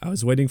rang me. I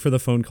was waiting for the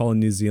phone call in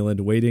New Zealand,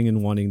 waiting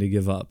and wanting to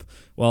give up.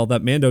 Well,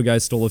 that Mando guy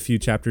stole a few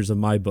chapters of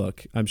my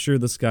book. I'm sure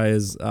this guy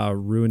is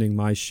ruining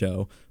my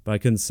show, but I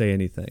couldn't say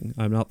anything.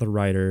 I'm not the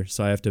writer,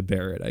 so I have to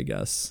bear it, I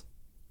guess.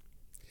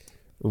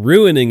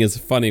 Ruining is a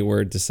funny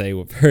word to say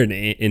for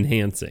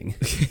enhancing.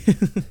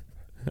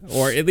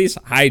 Or at least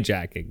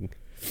hijacking.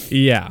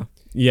 Yeah.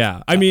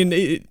 I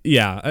mean,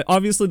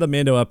 obviously the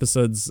Mando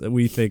episodes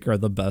we think are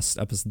the best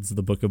episodes of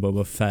the Book of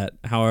Boba Fett.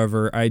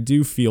 However, I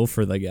do feel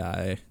for the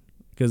guy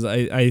because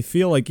I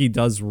feel like he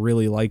does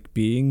really like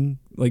being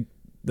like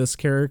this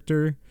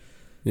character.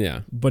 Yeah.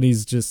 But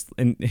he's just,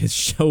 and his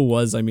show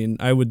was, I mean,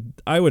 I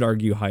would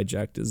argue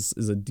hijacked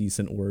is a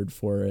decent word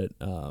for it.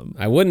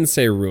 I wouldn't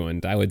say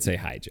ruined. I would say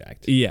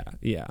hijacked.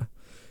 Yeah.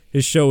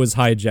 His show was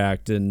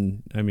hijacked,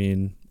 and I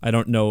mean, I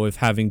don't know if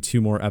having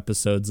 2 more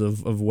episodes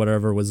of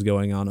whatever was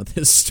going on with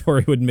his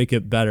story would make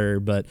it better,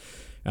 but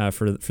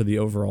for the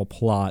overall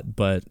plot,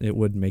 but it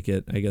would make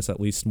it, I guess, at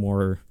least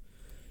more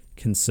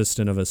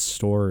consistent of a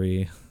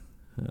story.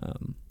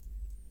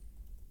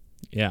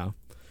 Yeah.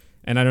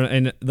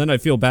 And then I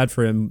feel bad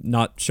for him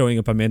not showing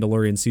up on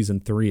Mandalorian season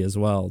 3 as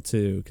well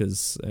too,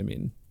 because I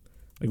mean,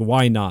 like,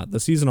 why not? The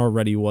season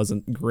already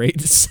wasn't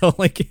great, so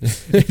like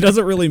it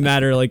doesn't really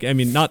matter. Like, I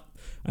mean,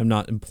 I'm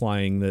not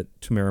implying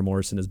that Tamara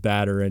Morrison is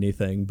bad or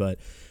anything, but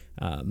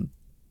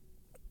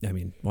I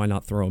mean, why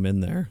not throw him in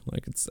there?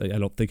 Like, I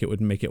don't think it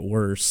would make it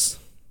worse.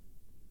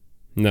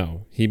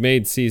 No, he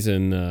made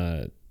season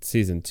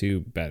 2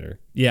 better.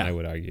 Yeah, I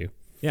would argue.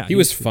 Yeah, he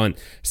was fun.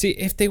 See,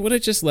 if they would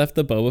have just left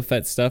the Boba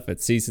Fett stuff at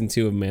season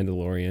 2 of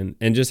Mandalorian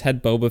and just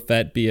had Boba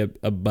Fett be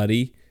a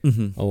buddy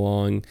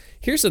along.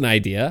 Here's an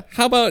idea.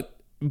 How about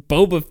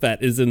Boba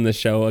Fett is in the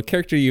show, a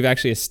character you've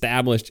actually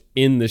established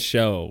in the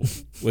show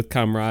with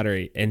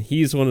camaraderie, and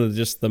he's one of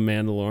just the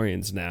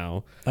Mandalorians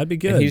now. That'd be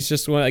good. And he's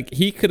just one, like,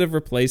 he could have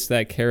replaced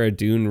that Cara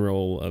Dune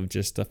role of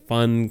just a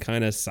fun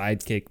kind of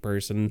sidekick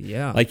person.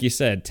 Yeah. Like you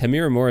said,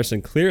 Tamara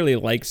Morrison clearly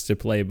likes to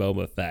play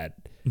Boba Fett.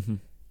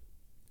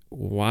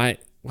 Why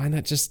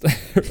not just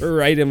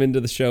write him into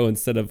the show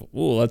instead of,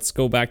 let's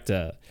go back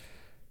to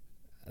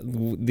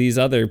these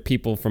other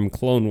people from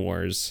Clone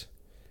Wars,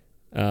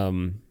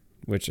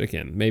 which,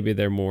 again, maybe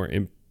they're more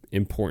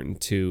important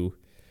to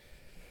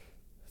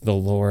the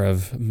lore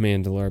of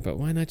Mandalore, but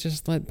why not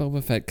just let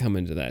Boba Fett come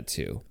into that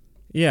too?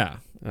 Yeah.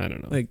 I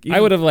don't know. Like, I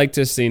would have liked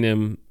to have seen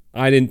him.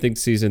 I didn't think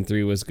season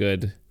 3 was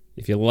good.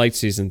 If you liked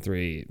season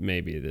 3,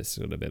 maybe this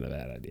would have been a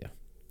bad idea.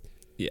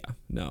 Yeah,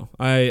 no.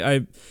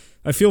 I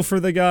feel for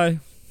the guy.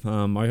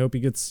 I hope he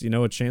gets,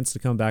 a chance to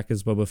come back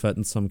as Boba Fett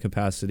in some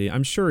capacity.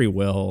 I'm sure he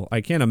will.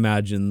 I can't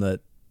imagine that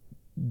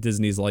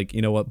Disney's like,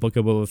 you know what, Book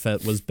of Boba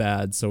Fett was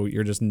bad, so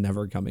you're just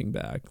never coming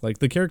back. Like,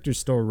 the character's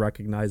still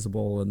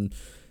recognizable and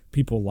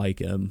people like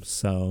him,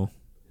 so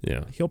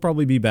yeah, he'll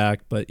probably be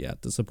back. But yeah,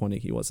 disappointing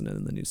he wasn't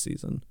in the new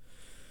season.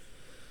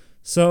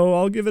 So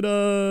I'll give it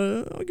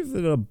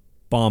a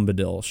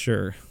Bombadil,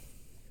 sure.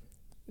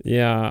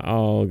 Yeah,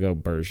 I'll go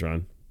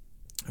Bergeron.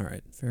 All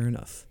right, fair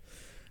enough.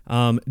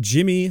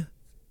 Jimmy,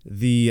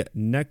 the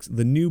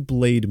new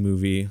Blade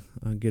movie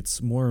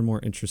gets more and more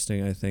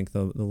interesting. I think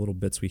the little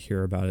bits we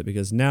hear about it,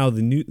 because now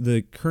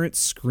the current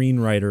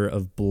screenwriter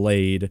of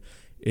Blade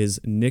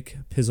is Nick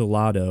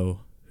Pizzolatto,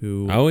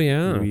 who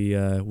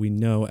we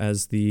know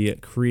as the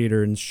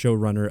creator and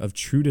showrunner of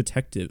True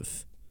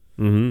Detective.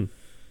 Mm-hmm.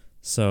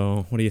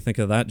 So, what do you think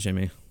of that,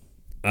 Jimmy?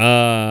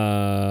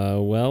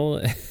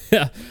 Well,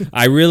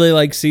 I really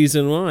like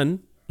season 1.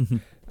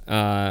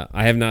 I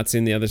have not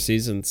seen the other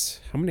seasons.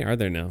 How many are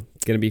there now?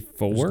 It's going to be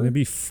 4? There's going to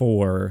be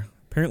 4.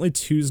 Apparently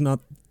 2's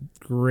not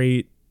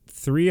great.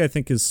 3, I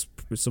think, is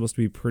supposed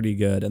to be pretty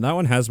good. And that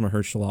one has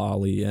Mahershala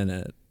Ali in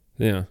it.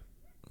 Yeah.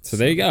 So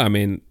there you go. I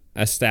mean,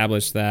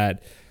 establish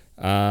that.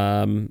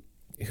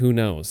 Who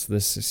knows?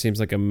 This seems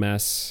like a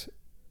mess.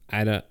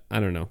 I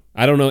don't know.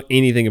 I don't know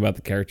anything about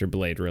the character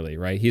Blade, really,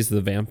 right? He's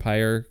the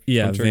vampire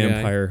hunter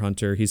vampire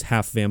hunter. He's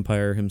half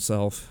vampire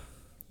himself.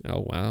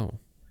 Oh, wow.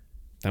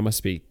 That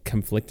must be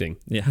conflicting.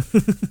 Yeah,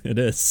 it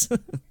is.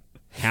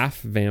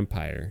 Half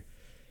vampire.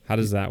 How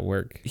does that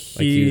work?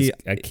 He's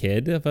a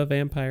kid of a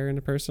vampire in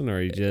a person,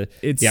 or he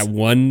got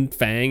one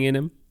fang in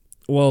him?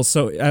 Well,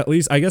 so at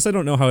least, I guess I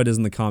don't know how it is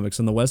in the comics.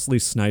 In the Wesley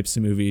Snipes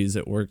movies,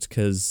 it worked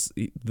because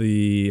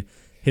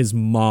his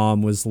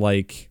mom was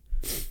like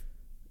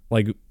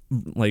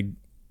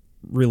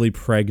really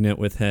pregnant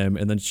with him,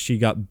 and then she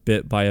got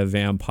bit by a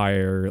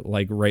vampire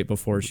like right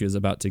before she was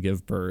about to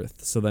give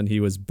birth. So then he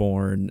was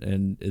born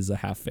and is a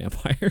half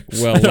vampire.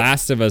 Well,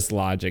 Last of Us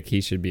logic, he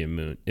should be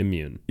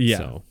immune. Yeah.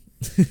 So.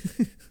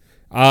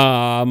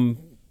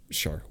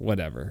 Sure,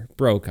 whatever.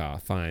 Brokaw,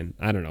 fine.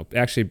 I don't know.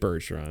 Actually,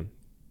 Bergeron.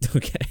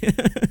 Okay.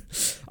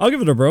 I'll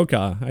give it a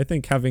Brokaw. I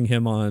think having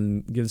him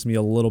on gives me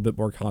a little bit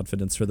more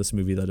confidence for this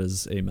movie that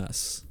is a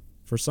mess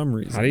for some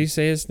reason. How do you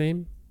say his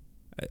name?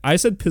 I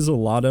said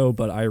Pizzolatto,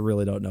 but I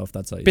really don't know if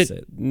that's how you say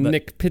it.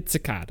 Nick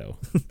Pizzicato.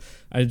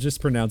 I'm just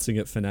pronouncing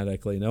it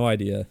phonetically. No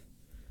idea.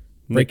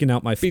 Breaking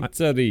out my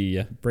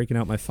pizzeria. Breaking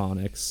out my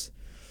phonics.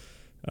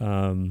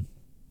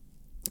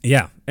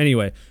 Yeah.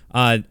 Anyway,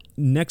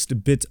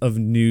 next bit of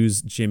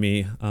news,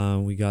 Jimmy.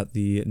 We got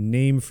the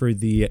name for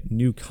the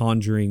new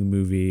Conjuring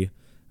movie,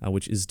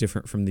 which is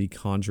different from the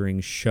Conjuring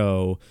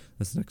show.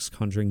 This next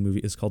Conjuring movie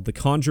is called The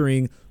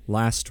Conjuring: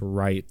 Last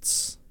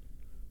Rites.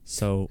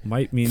 So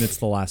might mean it's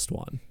the last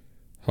one.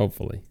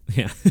 Hopefully.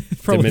 Yeah.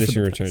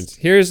 Diminishing returns.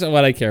 Here's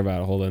what I care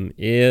about, Holden.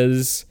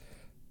 Is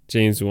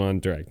James Wan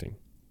directing?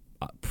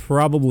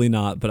 Probably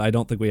not, but I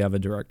don't think we have a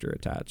director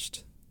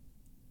attached.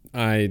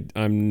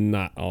 I'm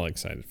not all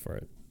excited for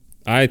it.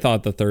 I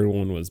thought the third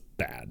one was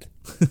bad.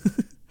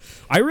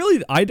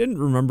 I didn't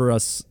remember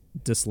us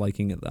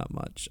disliking it that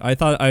much.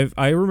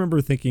 I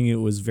remember thinking it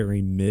was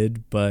very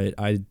mid, but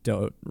I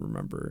don't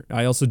remember.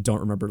 I also don't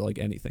remember like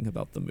anything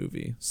about the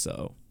movie,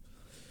 so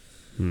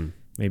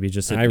maybe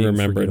just I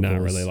remember not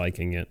really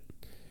liking it.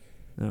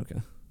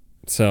 Okay.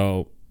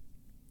 So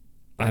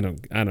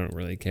I don't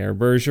really care.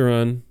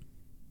 Bergeron,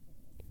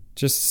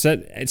 just set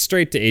it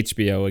straight to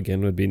HBO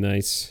again would be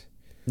nice.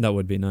 That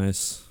would be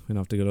nice. We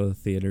don't have to go to the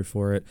theater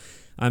for it.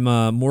 I'm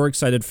more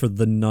excited for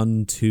The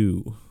Nun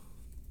 2.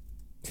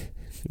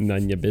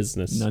 None your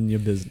business. None your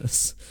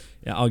business.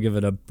 Yeah, I'll give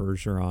it a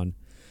Bergeron.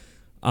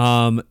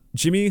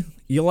 Jimmy,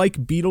 you like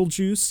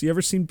Beetlejuice? You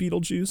ever seen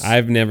Beetlejuice?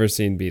 I've never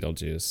seen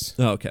Beetlejuice.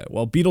 Okay,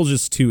 well,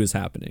 Beetlejuice 2 is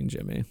happening,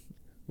 Jimmy.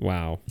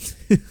 Wow.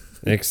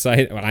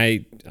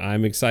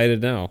 I'm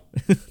excited now.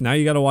 Now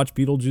you got to watch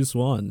Beetlejuice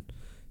 1. You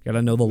got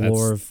to know the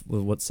lore of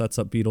what sets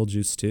up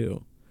Beetlejuice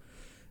 2.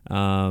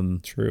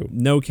 True.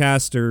 No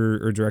cast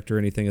or director or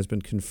anything has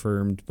been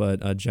confirmed,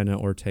 but Jenna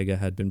Ortega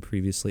had been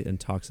previously in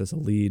talks as a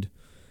lead.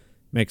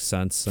 Makes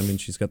sense. I mean,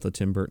 she's got the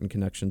Tim Burton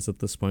connections at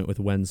this point with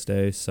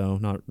Wednesday, so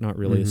not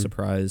really a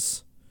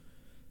surprise.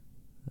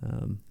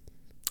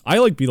 I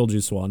like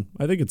Beetlejuice 1.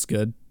 I think it's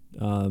good.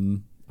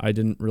 I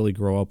didn't really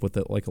grow up with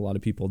it like a lot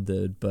of people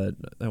did, but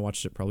I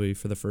watched it probably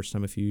for the first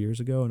time a few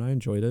years ago, and I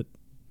enjoyed it.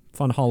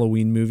 Fun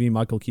Halloween movie.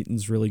 Michael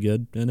Keaton's really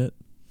good in it.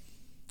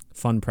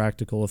 Fun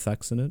practical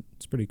effects in it.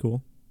 It's pretty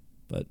cool.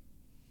 But,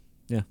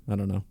 yeah, I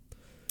don't know.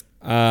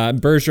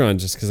 Bergeron,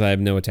 just because I have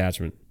no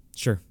attachment.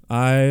 Sure.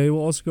 I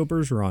will also go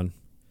Bergeron.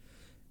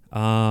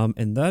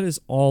 And that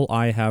is all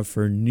I have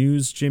for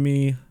news,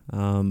 Jimmy.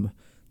 The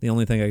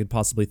only thing I could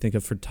possibly think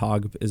of for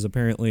Tog is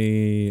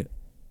apparently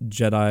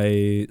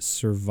Jedi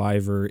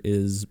Survivor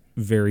is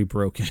very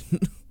broken.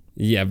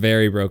 Yeah,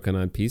 very broken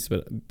on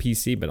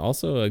PC, but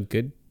also a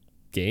good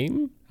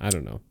game? I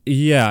don't know.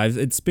 Yeah,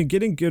 it's been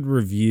getting good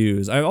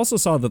reviews. I also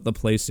saw that the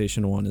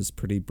PlayStation 1 is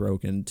pretty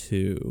broken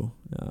too,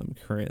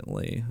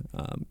 currently.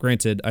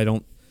 Granted, I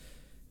don't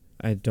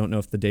know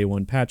if the day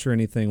one patch or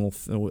anything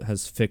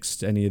has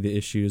fixed any of the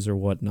issues or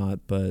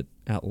whatnot, but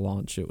at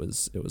launch it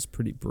was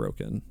pretty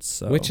broken.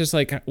 So, which is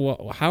like,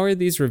 well, how are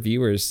these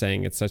reviewers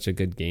saying it's such a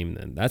good game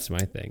then? That's my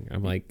thing.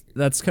 I'm like,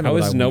 that's kind of how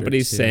what is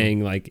nobody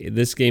saying like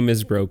this game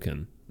is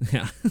broken?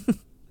 Yeah,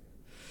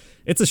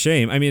 it's a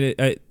shame. I mean,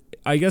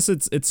 I guess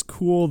it's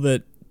cool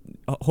that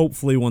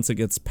hopefully once it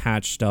gets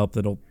patched up,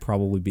 it'll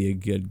probably be a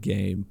good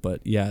game.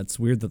 But yeah, it's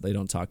weird that they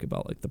don't talk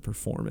about like the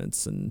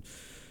performance and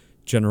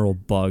general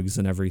bugs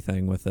and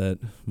everything with it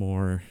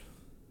more.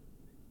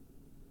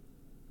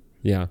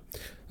 Yeah.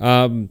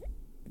 I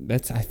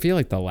feel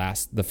like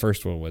the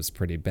first one was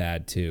pretty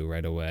bad too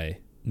right away.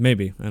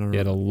 Maybe. I don't know. You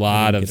had a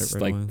lot of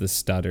like the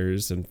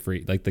stutters and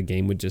like the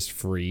game would just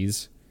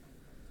freeze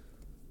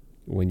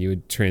when you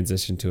would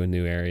transition to a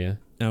new area.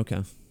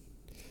 Okay.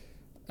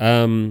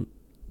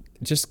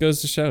 Just goes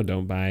to show,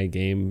 don't buy a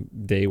game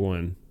day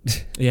one.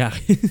 Yeah.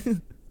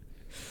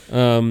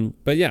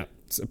 But yeah,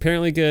 it's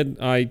apparently good.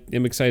 I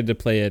am excited to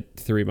play it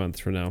 3 months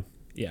from now.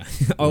 Yeah.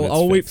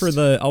 I'll wait for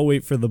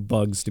the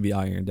bugs to be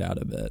ironed out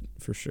a bit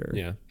for sure.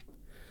 Yeah.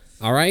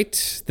 All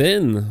right,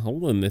 then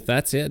hold on. If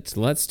that's it,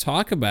 let's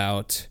talk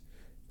about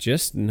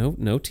just no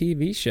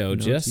TV show,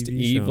 just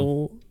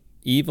Evil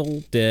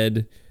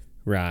Dead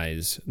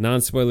Rise.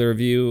 Non-spoiler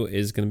review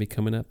is going to be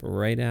coming up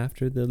right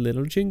after the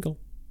little jingle.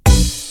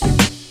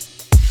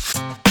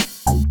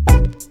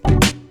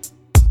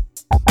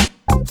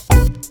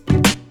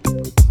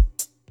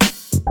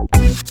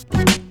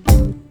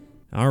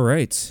 All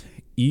right.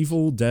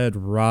 Evil Dead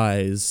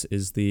Rise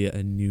is the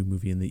new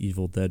movie in the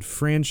Evil Dead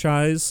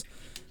franchise.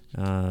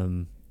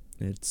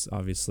 It's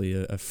obviously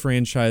a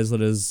franchise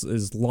that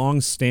is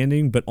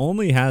long-standing, but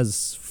only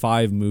has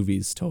 5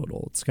 movies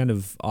total. It's kind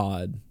of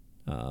odd,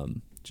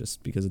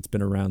 just because it's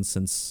been around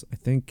since, I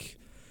think,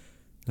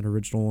 that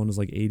original one was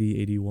like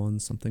 80, 81,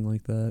 something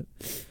like that.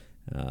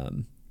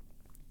 But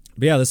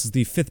yeah, this is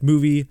the 5th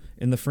movie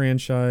in the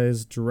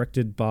franchise,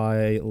 directed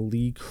by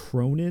Lee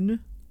Cronin,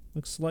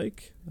 looks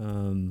like.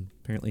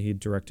 Apparently he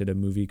directed a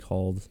movie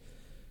called,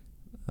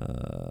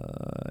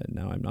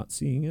 now I'm not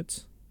seeing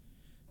it,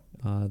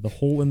 The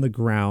Hole in the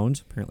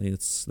Ground. Apparently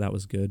that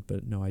was good,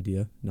 but no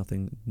idea.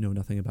 Know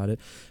nothing about it.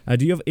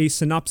 Do you have a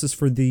synopsis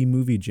for the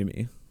movie,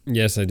 Jimmy?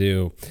 Yes, I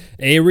do.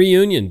 A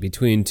reunion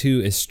between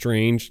 2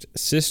 estranged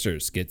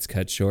sisters gets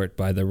cut short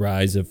by the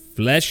rise of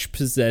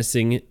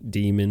flesh-possessing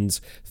demons,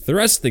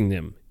 thrusting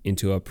them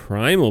into a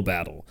primal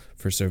battle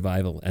for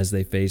survival as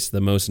they face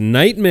the most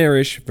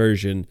nightmarish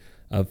version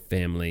of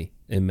family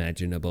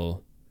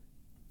imaginable.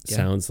 Yeah.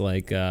 Sounds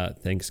like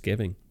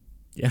Thanksgiving.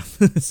 Yeah,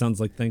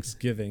 sounds like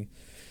Thanksgiving.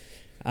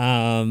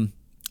 So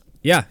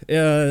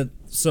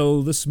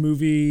this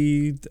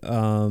movie,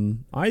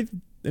 I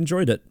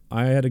enjoyed it.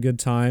 I had a good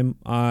time.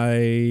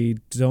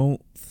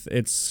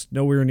 It's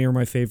nowhere near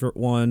my favorite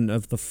one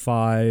of the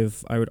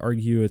 5. I would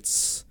argue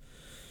it's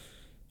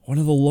one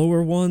of the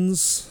lower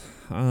ones.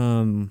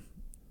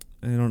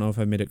 I don't know if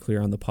I made it clear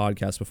on the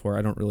podcast before.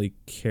 I don't really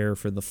care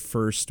for the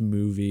first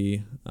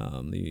movie,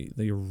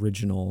 the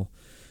original,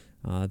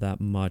 that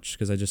much,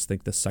 because I just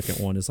think the second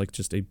one is like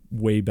just a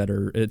way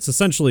better. It's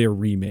essentially a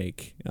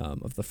remake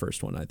of the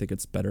first one. I think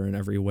it's better in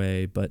every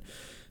way, but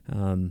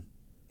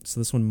so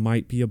this one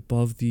might be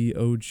above the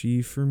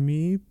OG for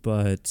me,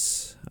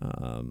 but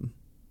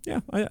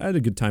yeah, I had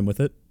a good time with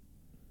it.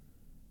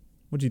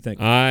 What do you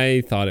think?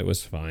 I thought it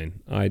was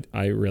fine.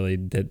 I really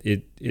did.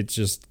 It's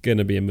just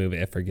gonna be a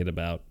movie I forget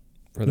about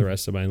for the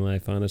rest of my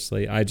life.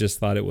 Honestly, I just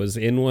thought it was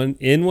in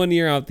one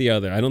year out the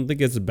other. I don't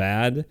think it's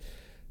bad.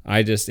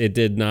 It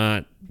did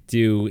not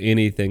do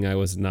anything I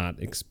was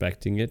not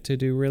expecting it to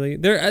do. Really,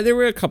 there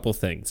were a couple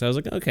things I was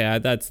like, okay,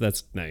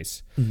 that's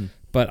nice,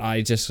 but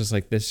I just was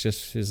like, this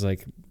just is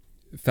like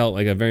felt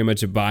like a very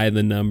much a by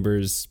the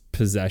numbers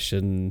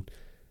possession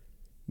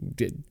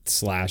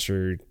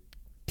slasher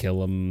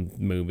kill 'em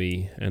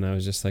movie, and I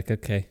was just like,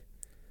 okay,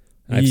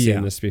 I've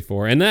seen this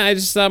before, and I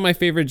just thought my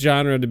favorite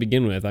genre to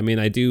begin with. I mean,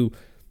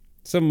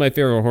 some of my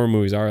favorite horror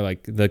movies are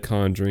like The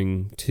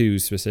Conjuring 2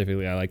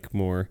 specifically. I like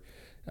more,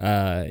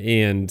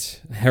 and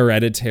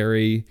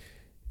Hereditary,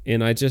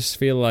 and I just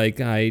feel like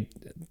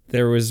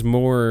there was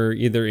more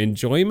either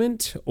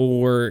enjoyment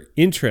or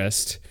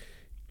interest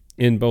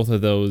in both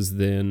of those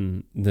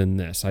than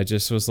this. I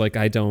just was like,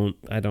 I don't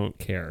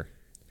care.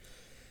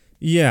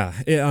 Yeah.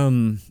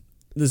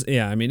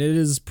 I mean, it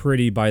is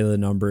pretty by the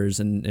numbers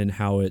and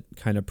how it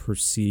kind of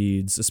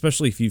proceeds,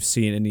 especially if you've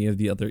seen any of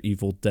the other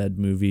Evil Dead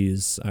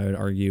movies. I would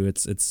argue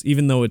it's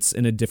even though it's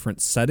in a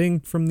different setting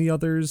from the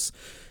others,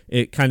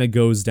 it kind of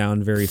goes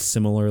down very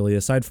similarly,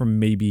 aside from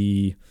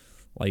maybe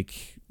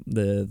like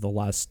the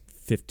last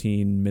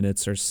 15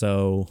 minutes or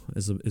so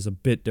is a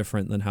bit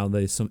different than how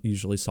they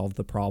usually solve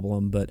the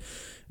problem. But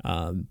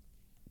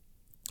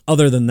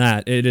other than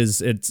that,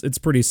 it's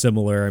pretty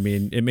similar. I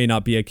mean, it may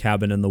not be a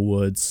cabin in the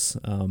woods,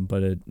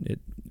 but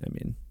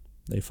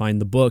they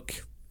find the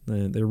book,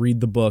 they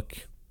read the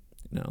book,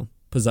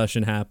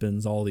 possession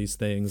happens, all these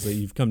things that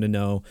you've come to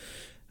know.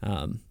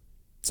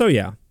 So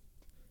yeah,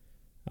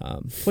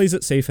 plays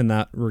it safe in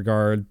that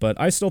regard. But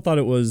I still thought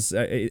it was,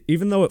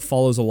 even though it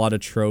follows a lot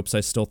of tropes,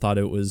 I still thought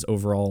it was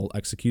overall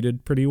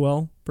executed pretty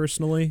well,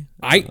 personally.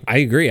 I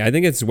agree. I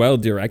think it's well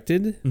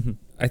directed. Mm-hmm.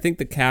 I think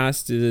the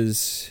cast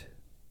is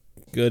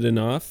good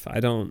enough. I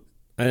didn't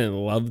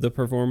love the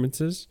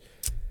performances.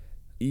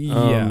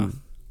 Yeah.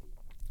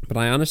 But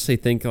I honestly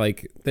think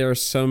like there are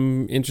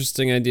some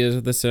interesting ideas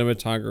with the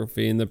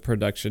cinematography and the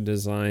production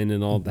design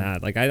and all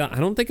that. Like I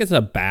don't think it's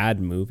a bad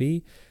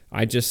movie.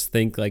 I just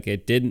think like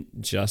it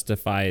didn't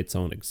justify its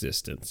own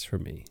existence for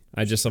me.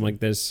 I'm like,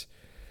 this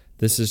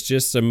is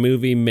just a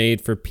movie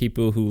made for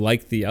people who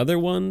like the other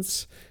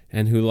ones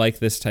and who like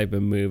this type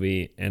of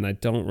movie, and I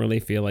don't really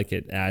feel like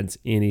it adds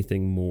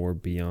anything more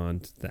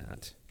beyond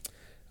that.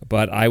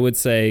 But I would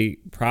say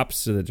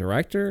props to the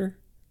director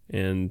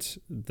and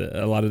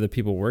a lot of the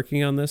people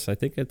working on this. I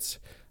think it's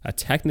a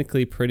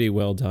technically pretty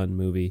well done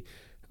movie.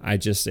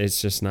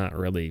 It's just not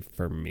really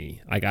for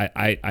me. Like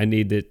I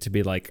need it to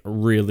be like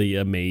really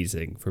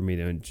amazing for me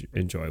to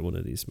enjoy one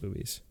of these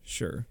movies.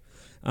 Sure.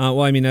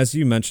 Well, I mean, as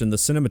you mentioned, the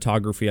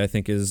cinematography I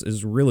think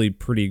is really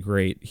pretty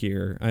great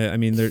here. I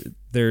mean,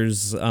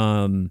 there's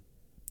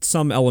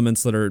some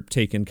elements that are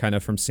taken kind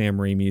of from Sam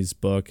Raimi's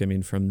book. I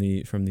mean, from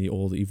the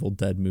old Evil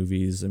Dead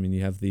movies. I mean,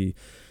 you have the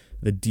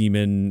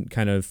demon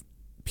kind of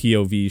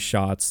POV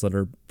shots that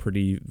are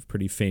pretty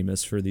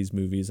famous for these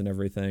movies and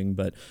everything.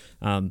 But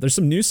there's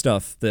some new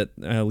stuff that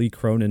Lee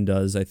Cronin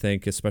does, I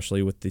think,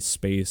 especially with the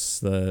space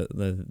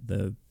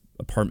the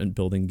apartment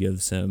building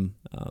gives him.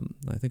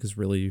 I think is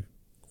really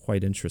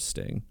quite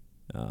interesting,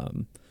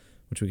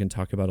 which we can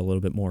talk about a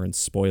little bit more in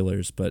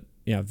spoilers. But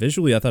yeah,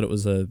 visually, I thought it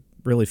was a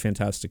really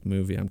fantastic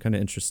movie. I'm kind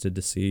of interested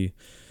to see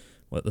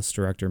what this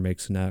director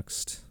makes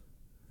next,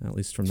 at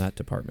least from that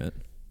department.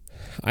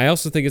 I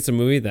also think it's a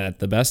movie that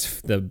the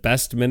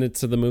best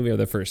minutes of the movie are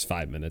the first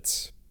 5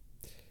 minutes.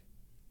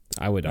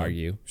 I would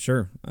argue.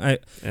 Sure. I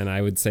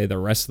would say the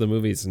rest of the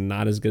movie is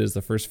not as good as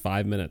the first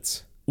 5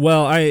 minutes.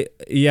 Well, I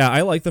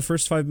like the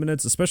first 5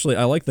 minutes, especially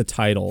I like the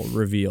title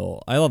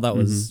reveal. I thought that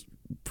was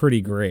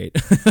pretty great.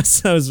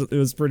 So it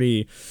was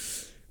pretty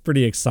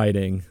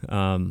exciting.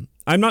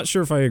 I'm not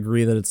sure if I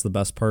agree that it's the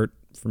best part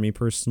for me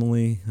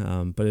personally,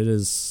 but it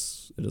is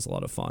a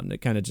lot of fun.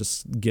 It kind of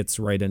just gets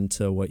right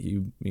into what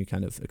you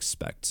kind of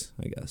expect,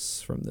 I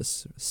guess, from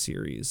this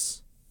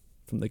series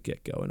from the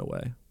get-go in a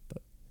way.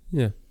 But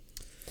yeah,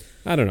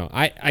 I don't know.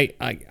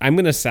 I'm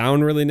going to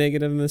sound really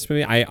negative in this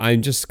movie.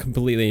 I'm just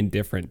completely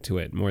indifferent to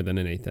it more than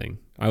anything.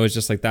 I was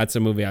just like, that's a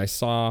movie I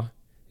saw.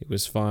 It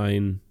was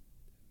fine.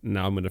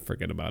 Now I'm going to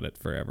forget about it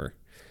forever.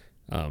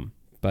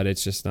 But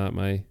it's just not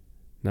my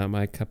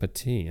cup of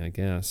tea, I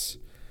guess.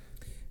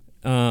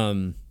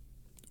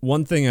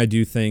 One thing I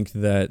do think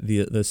that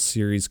the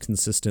series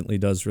consistently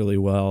does really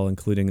well,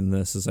 including in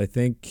this, is I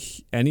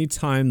think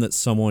anytime that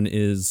someone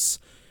is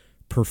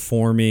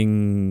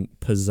performing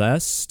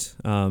possessed,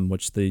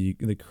 which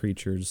the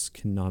creatures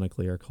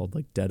canonically are called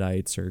like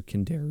Deadites or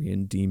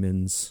Kandarian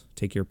demons,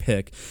 take your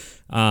pick.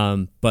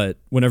 But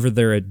whenever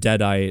they're a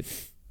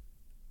Deadite,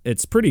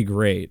 it's pretty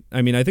great.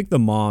 I mean, I think the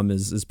mom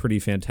is pretty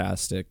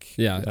fantastic.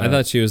 Yeah, I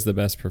thought she was the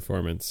best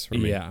performance for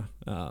me. Yeah,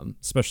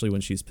 especially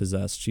when she's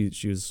possessed.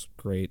 She was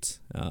great.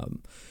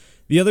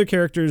 The other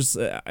characters,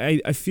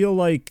 I feel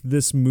like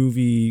this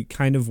movie,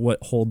 kind of what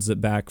holds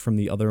it back from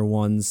the other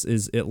ones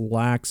is it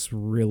lacks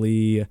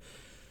really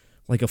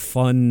like a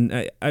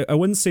fun. I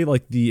wouldn't say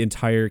like the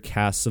entire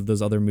casts of those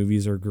other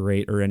movies are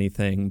great or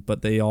anything,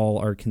 but they all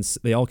are.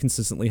 They all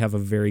consistently have a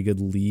very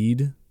good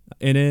lead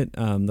in it.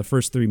 The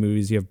first three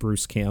movies, you have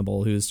Bruce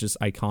Campbell, who's just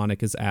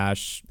iconic as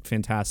Ash,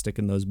 fantastic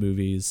in those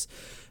movies,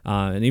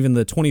 and even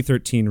the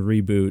 2013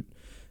 reboot,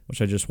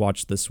 which I just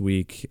watched this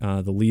week.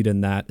 The lead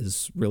in that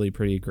is really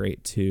pretty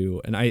great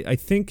too, and I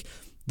think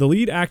the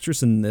lead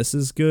actress in this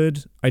is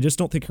good. I just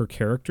don't think her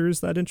character is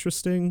that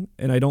interesting,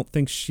 and I don't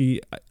think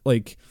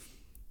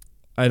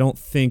I don't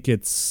think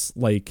it's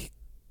like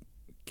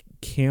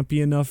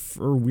campy enough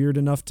or weird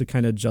enough to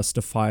kind of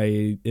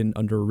justify an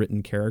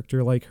underwritten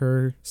character like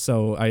her.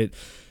 So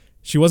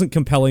she wasn't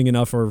compelling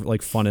enough or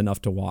like fun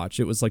enough to watch.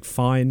 It was like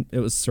fine, it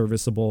was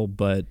serviceable,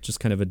 but just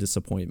kind of a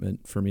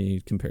disappointment for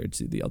me compared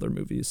to the other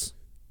movies.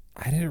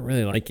 I didn't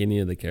really like any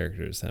of the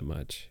characters that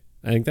much.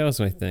 I think that was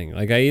my thing.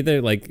 Like I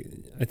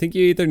think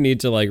you either need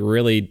to like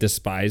really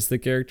despise the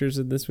characters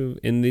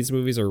in these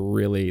movies or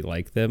really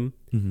like them.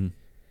 Mm-hmm.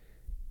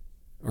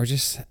 Or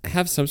just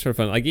have some sort of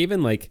fun. Like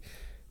even like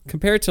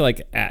compared to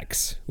like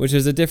X, which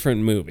is a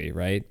different movie,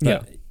 right?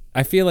 But yeah.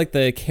 I feel like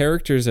the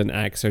characters in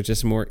X are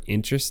just more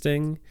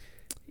interesting,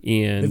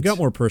 and they've got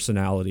more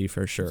personality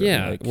for sure.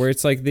 Yeah, like, where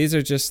it's like these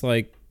are just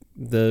like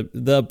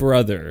the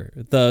brother,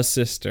 the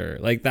sister,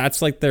 like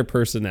that's like their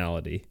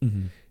personality.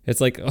 Mm-hmm. It's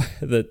like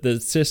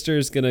the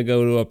sister's gonna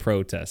go to a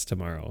protest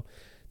tomorrow.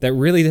 That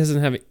really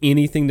doesn't have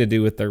anything to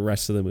do with the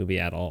rest of the movie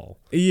at all.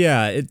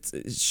 Yeah,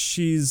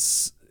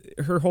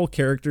 her whole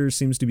character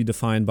seems to be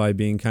defined by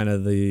being kind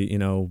of the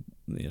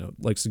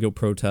likes to go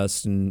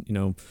protest and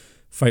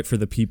fight for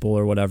the people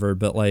or whatever,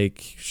 but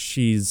like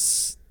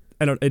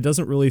it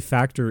doesn't really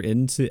factor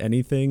into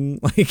anything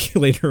like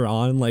later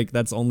on. Like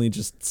that's only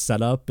just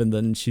set up, and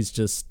then she's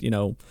just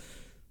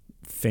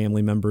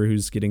family member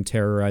who's getting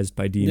terrorized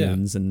by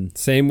demons. Yeah. And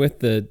same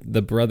with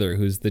the brother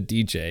who's the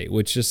DJ,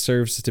 which just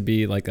serves to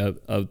be like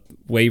a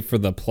way for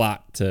the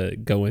plot to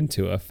go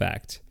into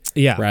effect.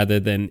 Yeah. Rather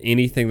than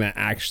anything that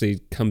actually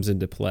comes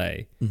into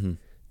play. Mm-hmm.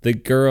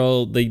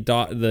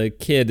 The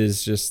kid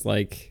is just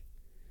like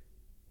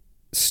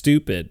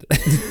stupid.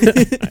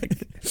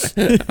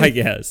 I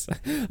guess.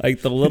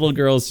 Like the little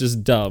girl's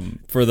just dumb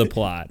for the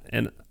plot,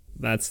 and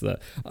that's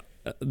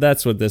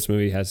what this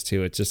movie has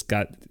too. It just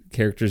got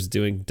characters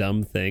doing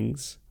dumb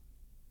things.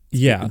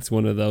 Yeah. It's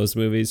one of those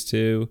movies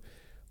too,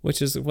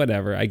 which is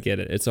whatever. I get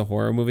it. It's a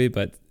horror movie,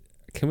 but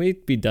can we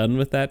be done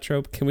with that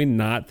trope? Can we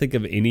not think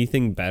of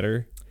anything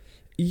better?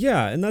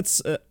 Yeah, and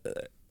that's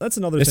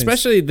another thing.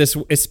 Especially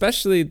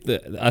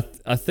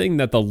a thing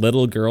that the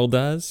little girl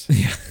does.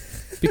 Yeah.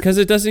 Because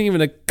it doesn't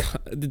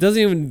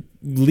even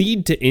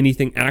lead to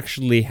anything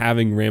actually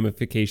having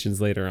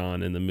ramifications later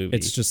on in the movie.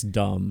 It's just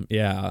dumb.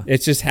 Yeah.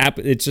 It's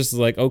just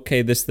like,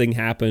 okay, this thing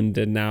happened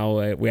and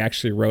now we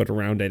actually wrote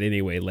around it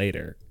anyway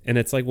later. And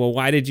it's like, well,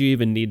 why did you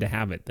even need to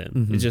have it then?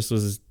 Mm-hmm. It just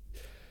was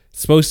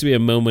supposed to be a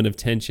moment of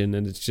tension,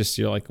 and it's just,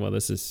 you're like, well,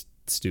 this is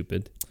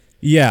stupid.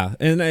 Yeah,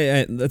 and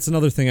that's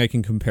another thing I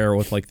can compare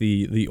with like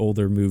the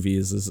older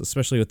movies, is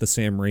especially with the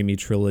Sam Raimi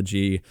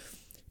trilogy.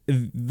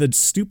 The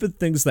stupid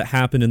things that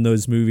happen in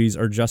those movies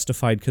are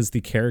justified because the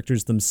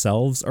characters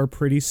themselves are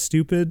pretty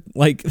stupid.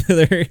 Like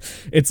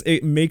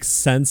it makes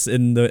sense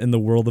in the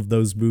world of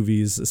those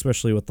movies,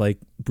 especially with like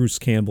Bruce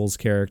Campbell's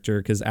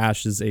character, because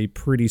Ash is a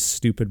pretty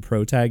stupid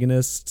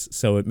protagonist,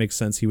 so it makes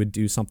sense he would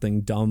do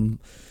something dumb.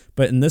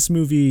 But in this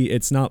movie,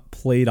 it's not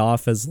played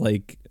off as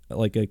like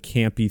a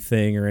campy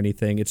thing or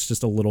anything. It's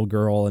just a little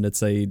girl, and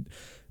it's a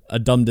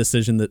dumb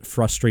decision that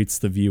frustrates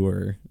the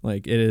viewer.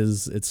 Like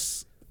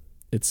it's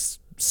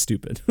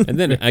stupid. And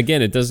then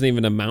again, it doesn't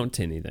even amount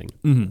to anything,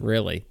 mm-hmm.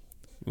 really,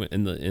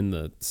 in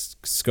the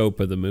scope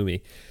of the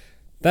movie.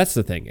 That's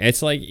the thing.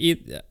 It's like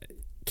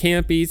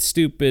campy,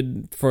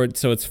 stupid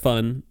so it's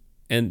fun,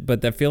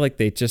 but I feel like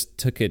they just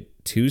took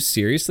it too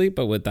seriously,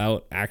 but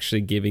without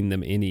actually giving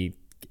them any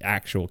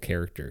actual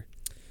character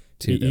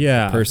to them,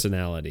 yeah,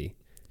 personality.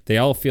 They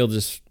all feel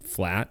just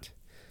flat.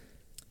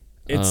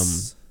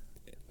 It's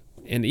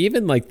and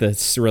even like the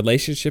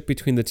relationship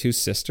between the two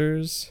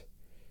sisters,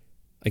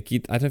 like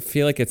I don't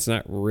feel like it's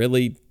not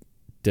really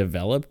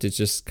developed. It's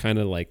just kind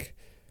of like,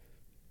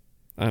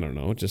 I don't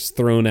know, just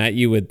thrown at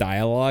you with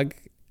dialogue.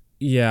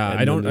 Yeah,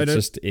 I don't.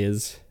 Just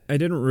is. I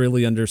didn't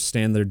really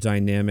understand their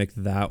dynamic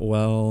that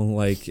well.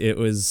 Like it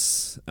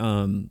was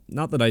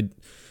not that I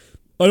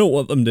don't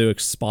want them to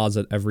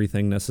exposit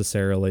everything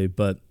necessarily,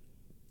 but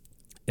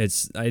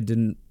I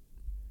didn't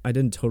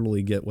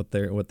totally get what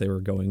they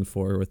were going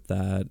for with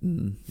that.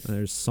 And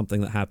there's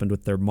something that happened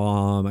with their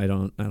mom. I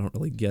don't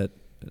really get.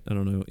 I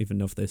don't know even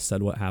know if they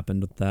said what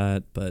happened with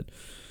that, but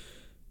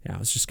yeah, it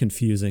was just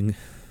confusing.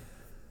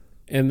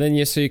 And then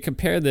you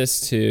compare this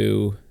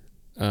to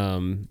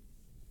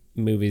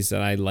movies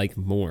that I like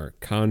more,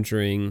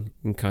 Conjuring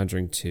and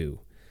Conjuring 2.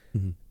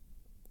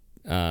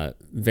 Mm-hmm.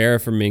 Vera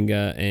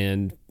Farmiga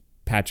and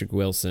Patrick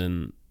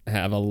Wilson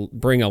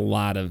bring a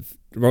lot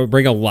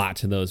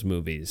to those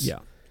movies. Yeah.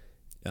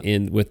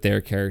 With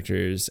their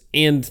characters,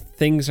 and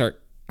things are.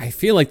 I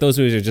feel like those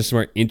movies are just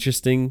more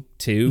interesting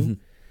too.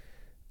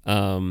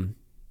 Mm-hmm.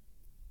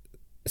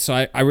 So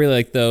I really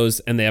like those,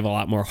 and they have a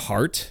lot more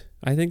heart,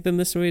 I think, than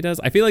this movie does.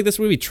 I feel like this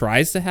movie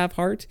tries to have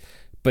heart,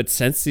 but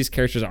since these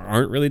characters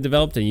aren't really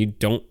developed and you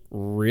don't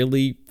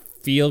really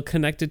feel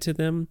connected to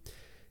them,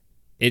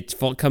 it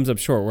comes up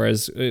short.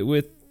 Whereas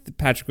with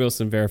Patrick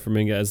Wilson, Vera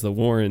Farmiga as the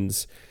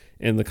Warrens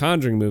in the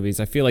Conjuring movies,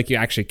 I feel like you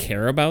actually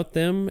care about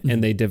them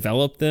and they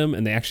develop them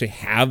and they actually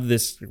have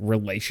this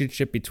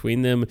relationship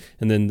between them.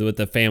 And then with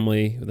the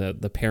family,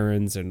 the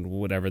parents and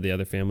whatever the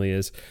other family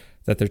is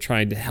that they're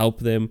trying to help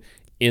them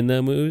in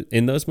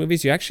those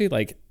movies, you actually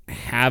like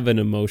have an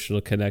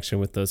emotional connection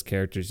with those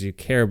characters. You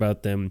care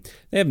about them.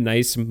 They have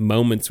nice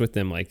moments with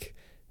them, like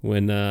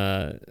when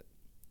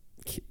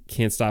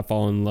can't stop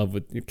falling in love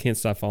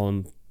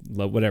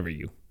whatever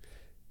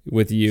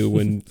with you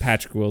when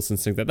Patrick Wilson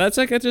sings that. That's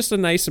like just a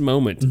nice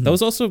moment.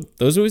 Those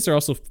movies are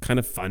also kind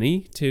of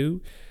funny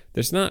too.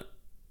 There's not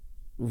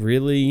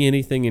really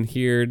anything in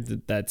here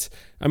that's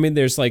I mean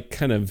there's like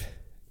kind of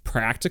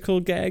practical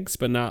gags,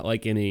 but not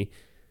like any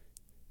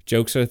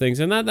jokes or things.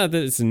 And not that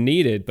it's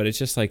needed, but it's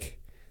just like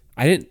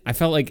I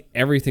felt like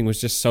everything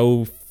was just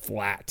so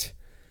flat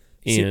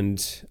and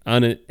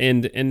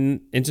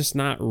just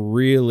not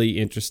really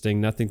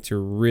interesting, nothing to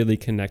really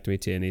connect me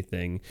to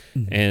anything.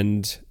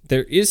 And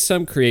there is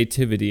some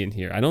creativity in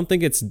here. I don't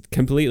think it's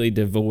completely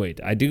devoid.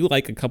 I do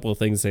like a couple of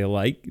things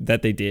that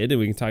they did, and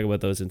we can talk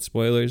about those in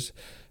spoilers,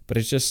 but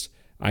it's just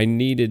I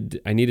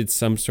needed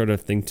some sort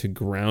of thing to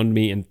ground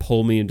me and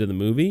pull me into the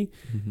movie.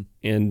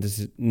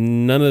 And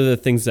none of the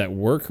things that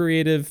were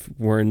creative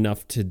were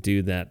enough to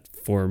do that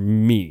for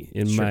me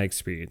in my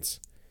experience.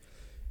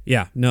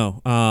 Yeah,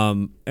 no.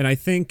 And I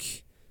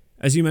think,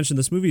 as you mentioned,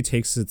 this movie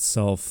takes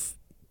itself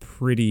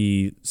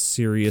pretty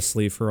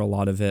seriously for a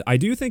lot of it. I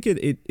do think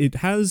it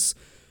has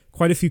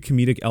quite a few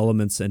comedic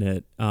elements in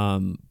it,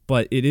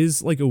 but it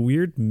is like a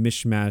weird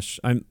mishmash.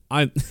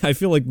 I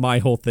feel like my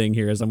whole thing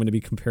here is I'm going to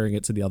be comparing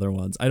it to the other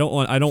ones. I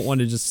don't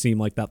want to just seem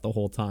like that the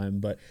whole time,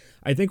 but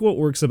I think what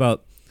works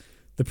about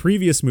the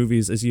previous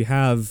movies is you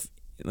have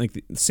like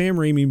the Sam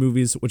Raimi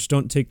movies, which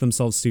don't take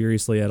themselves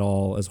seriously at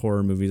all as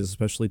horror movies,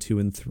 especially 2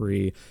 and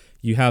 3.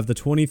 You have the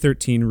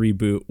 2013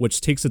 reboot,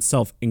 which takes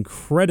itself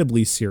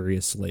incredibly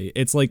seriously.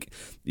 It's like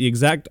the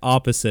exact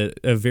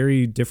opposite, a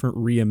very different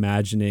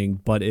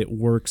reimagining, but it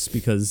works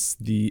because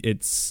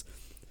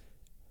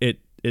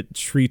it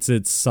treats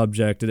its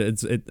subject.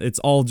 It's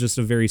all just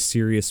a very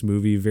serious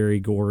movie,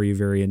 very gory,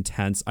 very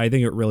intense. I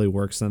think it really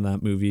works in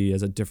that movie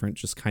as a different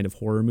just kind of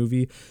horror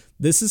movie.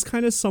 This is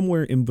kind of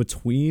somewhere in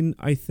between,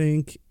 I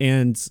think,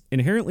 and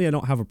inherently I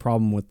don't have a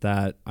problem with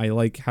that. I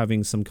like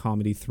having some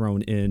comedy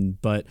thrown in,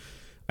 but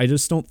I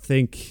just don't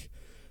think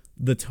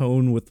the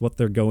tone with what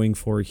they're going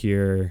for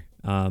here,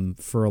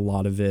 for a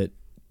lot of it,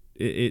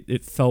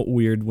 it felt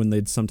weird when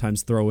they'd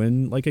sometimes throw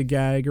in like a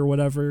gag or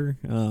whatever.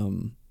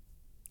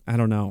 I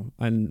don't know.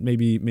 And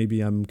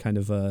maybe I'm kind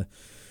of a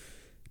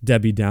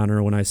Debbie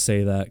Downer when I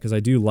say that, because I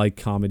do like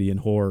comedy and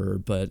horror,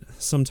 but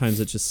sometimes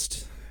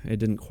it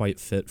didn't quite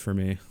fit for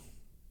me.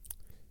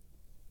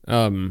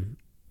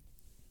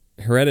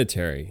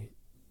 Hereditary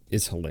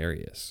is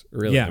hilarious.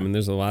 Really. Yeah. I mean,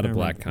 there's a lot of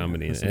black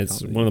comedy in it.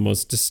 It's one of the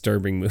most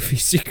disturbing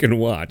movies you can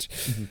watch.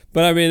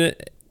 But I mean,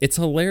 it's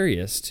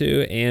hilarious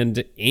too,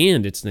 and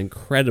it's an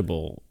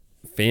incredible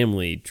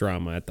family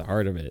drama at the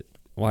heart of it.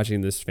 Watching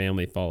this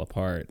family fall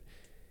apart.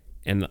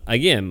 And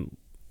again,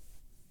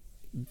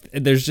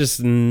 there's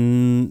just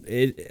this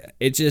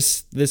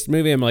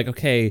movie. I'm like,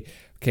 okay,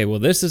 well,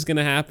 this is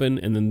gonna happen,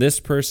 and then this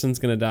person's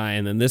gonna die,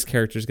 and then this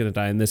character's gonna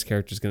die, and this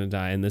character's gonna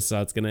die, and this is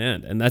how it's gonna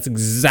end. And that's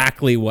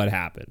exactly what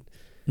happened.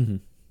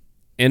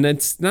 And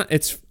it's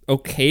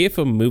okay if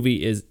a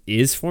movie is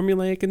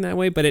formulaic in that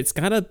way, but it's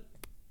gotta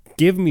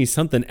give me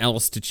something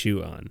else to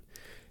chew on.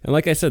 And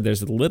like I said,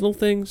 there's little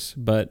things,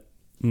 but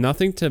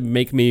nothing to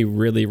make me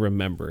really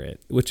remember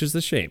it, which is the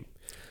shame.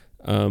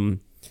 I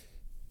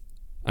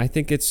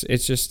think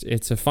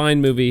it's a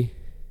fine movie.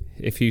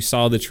 If you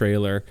saw the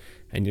trailer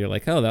and you're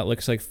like, oh, that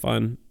looks like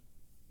fun,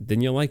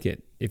 then you'll like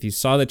it. If you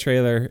saw the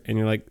trailer and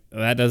you're like,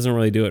 that doesn't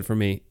really do it for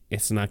me,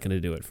 it's not going to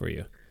do it for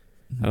you.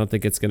 I don't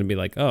think it's going to be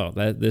like, oh,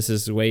 this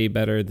is way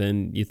better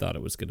than you thought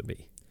it was going to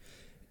be.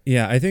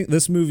 Yeah, I think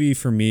this movie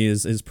for me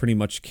is pretty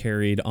much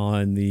carried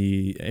on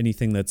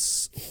anything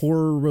that's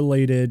horror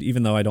related,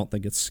 even though I don't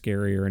think it's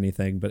scary or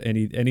anything. But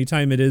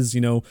anytime it is,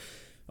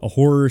 a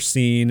horror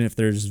scene, if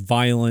there's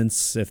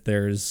violence, if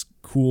there's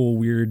cool,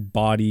 weird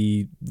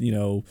body,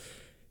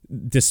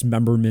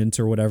 dismemberment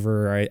or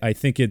whatever, I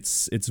think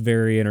it's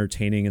very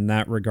entertaining in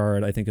that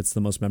regard. I think it's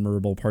the most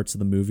memorable parts of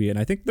the movie, and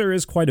I think there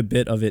is quite a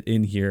bit of it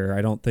in here.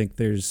 I don't think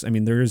there is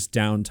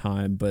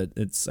downtime, but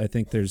I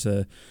think there's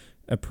a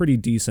pretty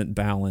decent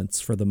balance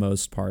for the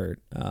most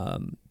part.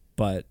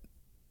 But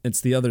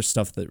it's the other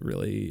stuff that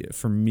really,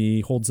 for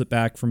me, holds it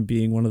back from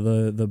being one of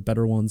the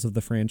better ones of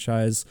the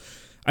franchise.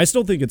 I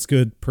still think it's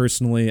good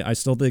personally. I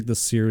still think the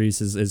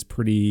series is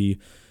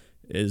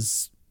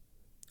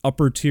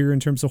upper tier in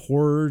terms of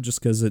horror,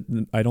 just because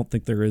I don't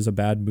think there is a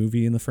bad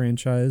movie in the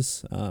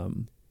franchise.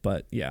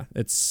 But yeah,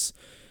 it's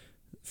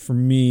for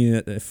me,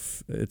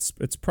 if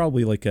it's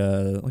probably like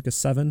a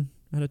 7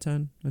 out of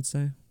 10, I'd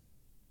say.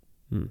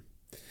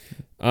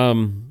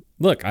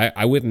 Look,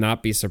 I would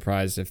not be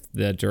surprised if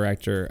the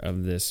director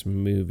of this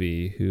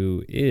movie,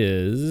 who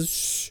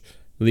is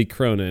Lee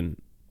Cronin,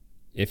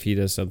 if he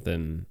does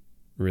something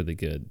really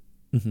good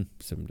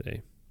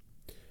someday.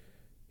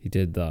 He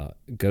did the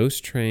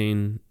Ghost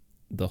Train,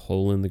 The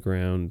Hole in the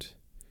Ground,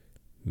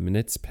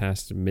 Minutes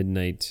Past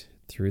Midnight,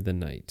 Through the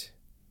Night.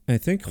 I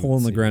think Hole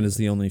in the Ground is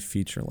the only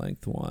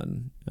feature-length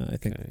one. I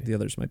think the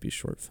others might be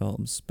short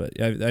films, but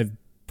I've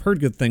heard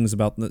good things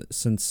about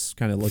since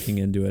kind of looking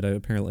into it.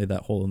 Apparently,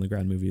 that Hole in the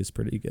Ground movie is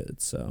pretty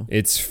good. So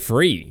it's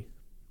free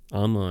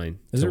online.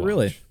 Is it watch.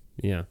 really?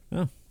 Yeah.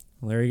 Oh,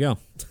 well, there you go.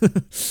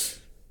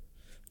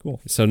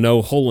 Cool. So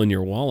no hole in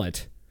your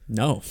wallet.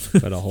 No,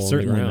 but a hole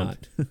certainly in the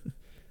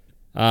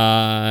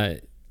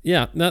ground.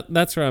 Yeah,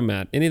 that's where I'm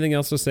at. Anything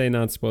else to say,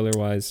 non-spoiler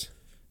wise?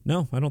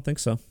 No, I don't think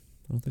so.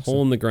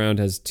 Hole in the Ground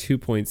has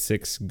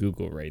 2.6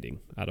 Google rating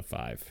out of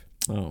 5.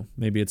 Oh,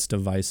 maybe it's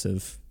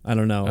divisive. I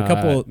don't know. A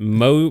couple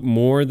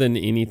more than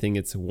anything,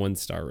 it's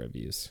 1-star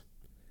reviews.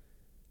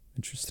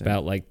 Interesting.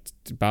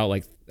 It's about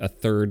like a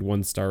third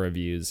 1-star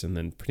reviews, and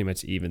then pretty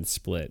much even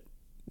split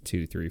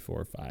 2, 3,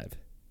 4, 5.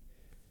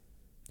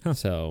 Huh.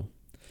 So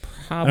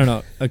I don't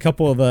know. A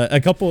couple of the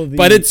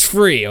but it's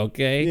free,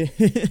 okay?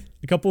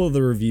 A couple of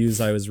the reviews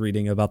I was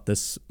reading about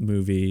this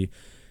movie,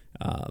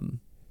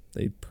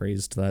 they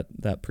praised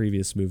that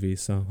previous movie.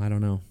 So I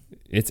don't know.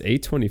 It's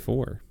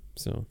A24.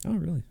 So. Oh,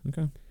 really?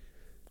 Okay.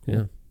 Cool.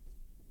 Yeah.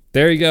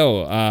 There you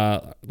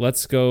go.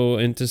 Let's go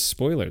into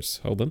spoilers.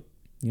 Hold on.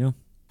 Yeah.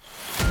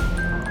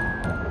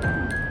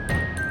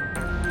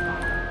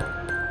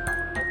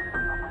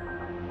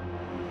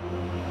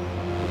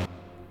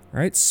 All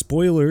right,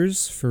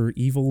 spoilers for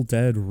Evil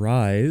Dead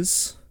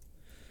Rise.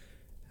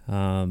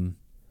 As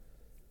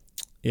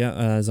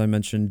I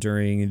mentioned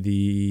during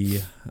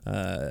the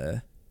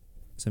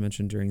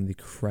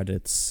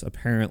credits,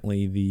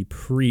 apparently the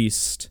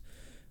priest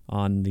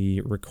on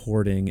the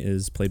recording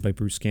is played by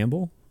Bruce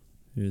Campbell,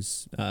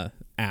 who's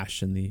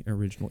Ash in the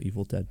original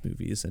Evil Dead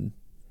movies and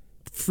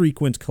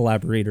frequent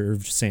collaborator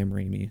of Sam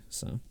Raimi.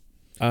 So.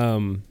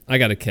 I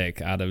got a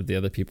kick out of the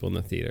other people in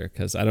the theater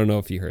because I don't know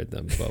if you heard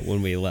them, but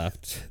when we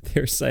left, they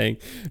were saying,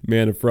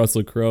 man, if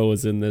Russell Crowe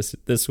was in this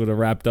would have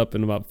wrapped up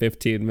in about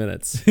 15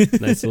 minutes.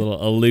 Nice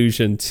little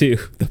allusion to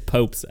The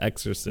Pope's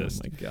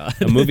Exorcist. Oh, my God.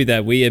 A movie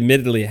that we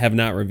admittedly have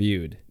not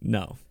reviewed.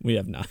 No, we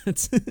have not.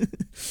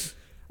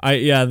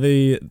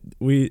 It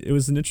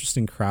was an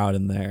interesting crowd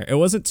in there. It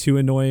wasn't too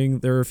annoying.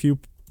 There were a few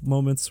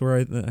moments where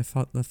I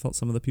felt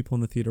some of the people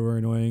in the theater were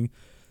annoying.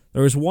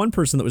 There was one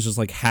person that was just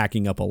like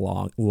hacking up a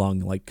lung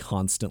like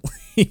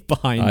constantly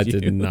behind you. I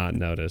did not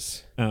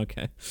notice.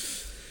 Okay.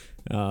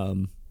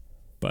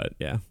 But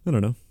yeah, I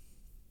don't know.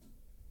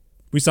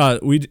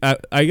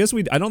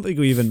 I don't think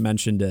we even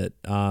mentioned it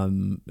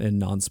in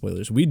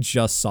non-spoilers. We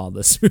just saw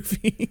this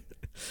movie.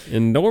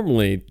 And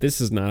normally this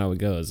is not how it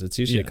goes. It's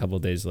usually a couple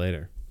of days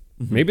later.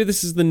 Mm-hmm. Maybe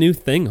this is the new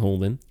thing,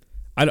 Holden.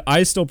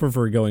 I still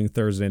prefer going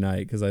Thursday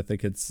night because I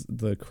think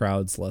the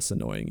crowd's less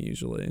annoying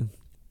usually.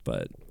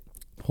 But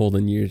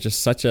Holden, you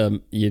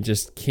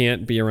just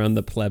can't be around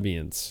the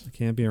plebeians. I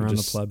can't be around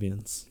the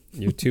plebeians.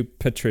 You're too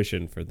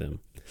patrician for them.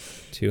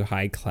 Too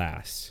high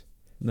class.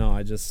 No,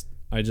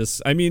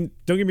 I mean,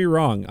 don't get me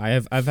wrong.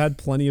 I've had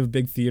plenty of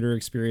big theater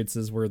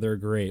experiences where they're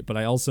great, but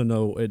I also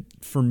know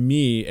for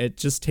me, it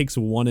just takes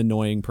one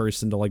annoying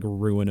person to like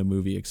ruin a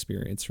movie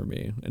experience for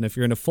me. And if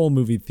you're in a full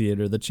movie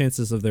theater, the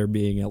chances of there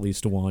being at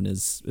least one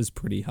is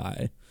pretty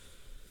high.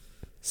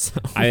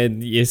 So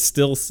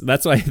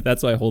that's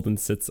why Holden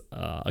sits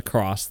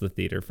across the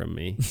theater from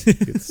me.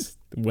 It's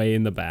way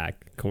in the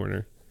back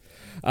corner.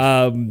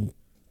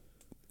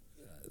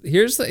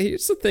 Here's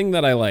the thing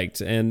that I liked,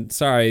 and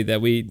sorry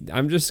that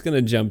I'm just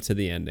gonna jump to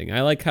the ending.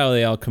 I like how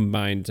they all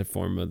combined to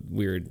form a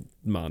weird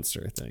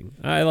monster thing.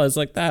 I like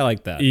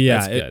that.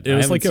 Yeah, that's it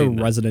was like a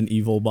Resident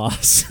Evil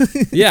boss.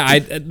 Yeah,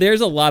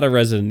 there's a lot of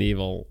Resident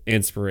Evil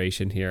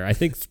inspiration here. I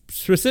think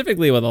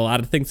specifically with a lot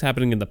of things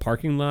happening in the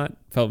parking lot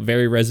felt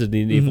very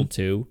Resident Evil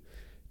 2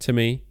 to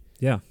me.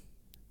 Yeah.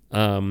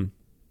 I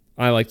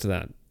liked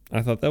that.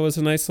 I thought that was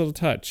a nice little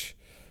touch.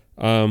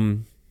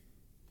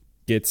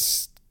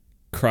 Gets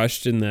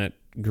crushed in that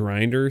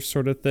grinder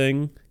sort of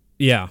thing.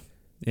 Yeah.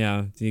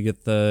 Do you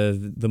get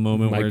the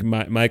moment where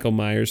Michael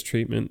Myers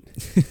treatment?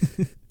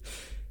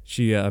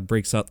 She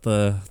breaks out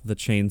the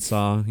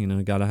chainsaw. You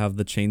know, got to have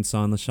the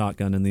chainsaw and the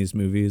shotgun in these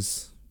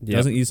movies. Yep.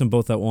 Doesn't use them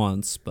both at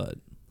once, but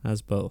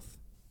has both.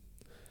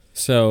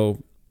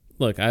 So,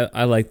 look,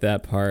 I like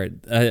that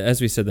part. As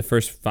we said, the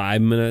first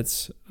 5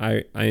 minutes,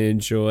 I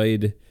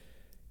enjoyed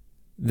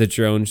the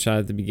drone shot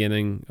at the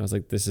beginning. I was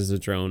like, this is a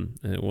drone,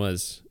 and it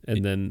was.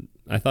 And then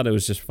I thought it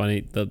was just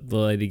funny. The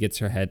lady gets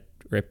her head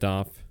ripped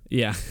off.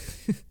 Yeah.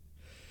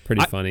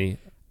 Pretty funny.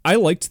 I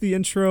liked the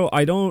intro.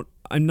 I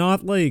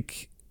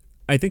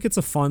think it's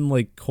a fun,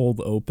 like,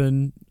 cold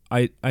open.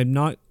 I'm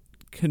not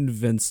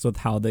convinced with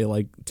how they,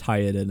 like, tie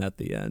it in at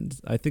the end.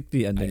 I think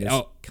the ending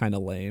is kind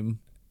of lame.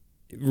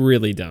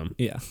 Really dumb.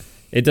 Yeah.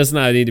 It does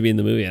not need to be in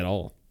the movie at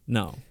all.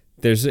 No.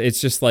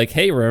 it's just like,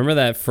 hey, remember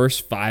that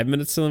first 5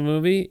 minutes of the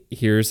movie?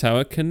 Here's how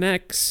it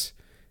connects.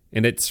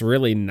 And it's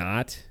really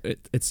not.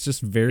 It's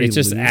just very It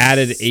just loose.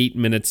 added 8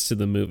 minutes to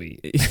the movie.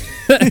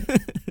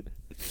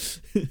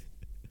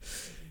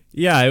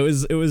 Yeah, it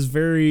was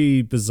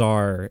very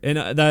bizarre. And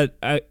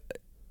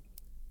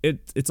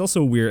it's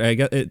also weird. I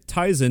guess it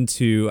ties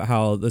into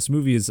how this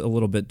movie is a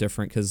little bit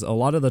different, because a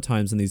lot of the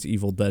times in these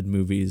Evil Dead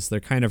movies,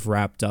 they're kind of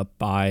wrapped up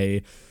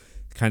by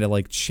kind of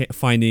like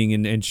finding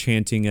and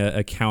chanting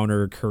a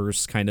counter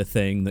curse kind of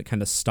thing that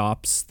kind of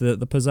stops the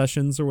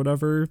possessions or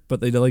whatever. But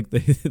they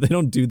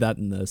don't do that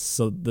in this.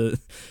 So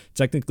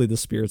technically the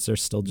spirits are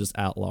still just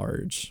at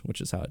large,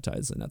 which is how it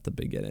ties in at the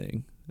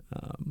beginning.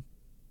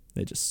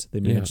 They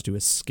manage to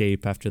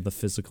escape after the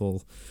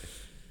physical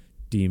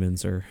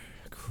demons are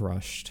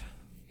crushed.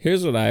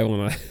 Here's what I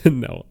want to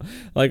know.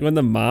 Like, when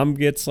the mom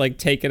gets, like,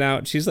 taken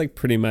out, she's, like,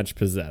 pretty much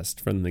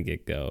possessed from the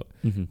get-go.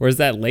 Mm-hmm. Whereas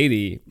that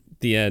lady, at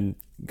the end,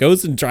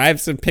 goes and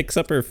drives and picks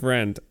up her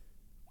friend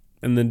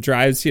and then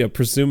drives,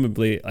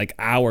 presumably, like,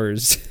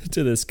 hours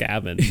to this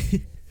cabin.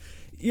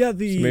 Yeah, so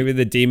maybe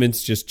the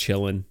demon's just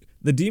chilling.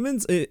 The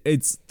demons,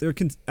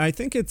 I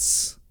think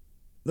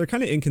they're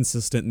kind of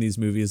inconsistent in these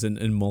movies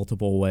in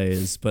multiple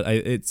ways, but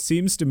it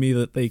seems to me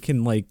that they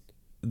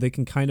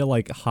can kind of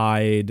like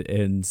hide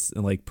and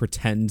like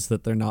pretend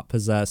that they're not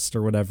possessed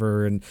or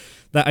whatever, and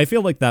that I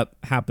feel like that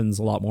happens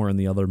a lot more in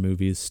the other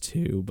movies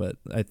too, but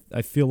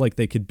I feel like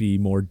they could be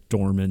more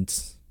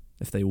dormant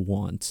if they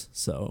want.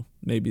 So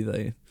maybe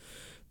the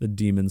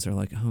demons are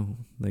like, oh,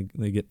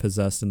 they get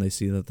possessed and they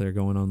see that they're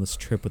going on this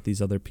trip with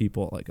these other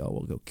people, like, oh,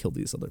 we'll go kill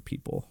these other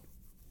people.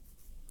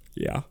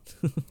 Yeah.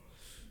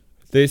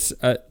 They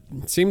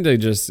seem to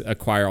just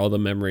acquire all the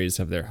memories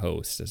of their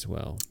host as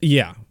well.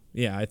 Yeah,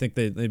 I think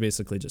they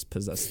basically just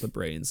possess the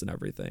brains and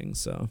everything,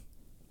 so.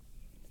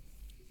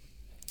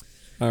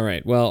 All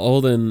right, well,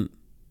 Olden,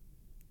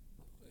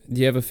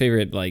 do you have a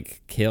favorite,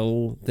 like,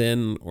 kill,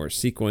 then, or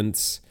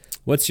sequence?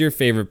 What's your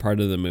favorite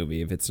part of the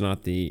movie, if it's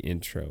not the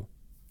intro?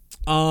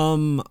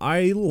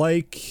 I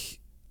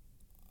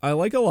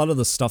like a lot of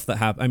the stuff that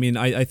happens. I mean,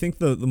 I think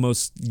the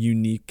most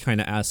unique kind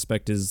of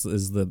aspect is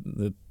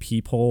the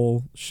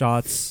peephole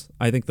shots.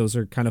 I think those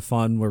are kind of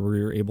fun, where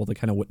we're able to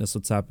kind of witness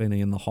what's happening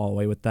in the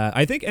hallway with that.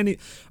 I think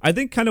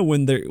kind of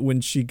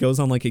when she goes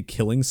on like a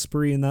killing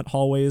spree in that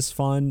hallway is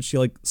fun. She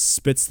like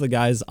spits the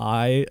guy's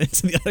eye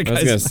into the other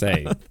guy's mouth. I was gonna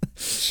say,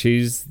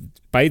 she's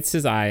bites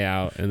his eye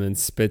out and then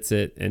spits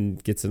it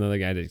and gets another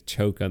guy to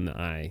choke on the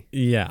eye.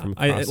 Yeah,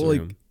 I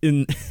like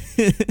in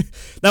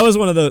that was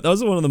one of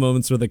the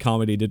moments where the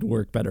comedy did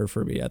work better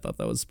for me. I thought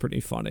that was pretty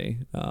funny.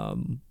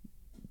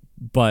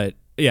 But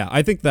yeah,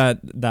 I think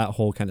that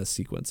whole kind of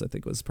sequence I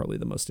think was probably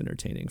the most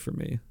entertaining for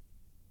me.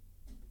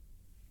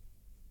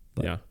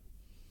 But, yeah.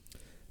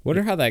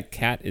 Wonder how that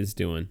cat is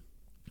doing.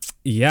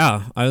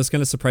 Yeah, I was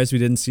kind of surprised we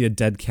didn't see a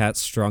dead cat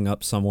strung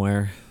up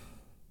somewhere.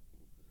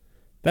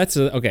 That's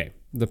okay.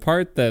 The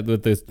part that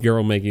with this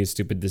girl making a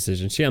stupid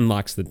decision, she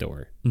unlocks the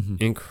door. Mm-hmm.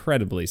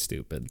 Incredibly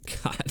stupid.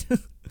 God,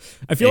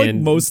 I feel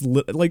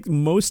like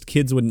most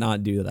kids would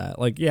not do that.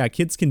 Like, yeah,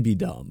 kids can be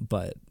dumb,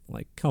 but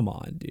like, come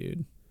on,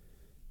 dude.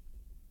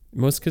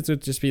 Most kids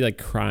would just be like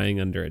crying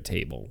under a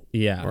table,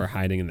 yeah, or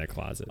hiding in their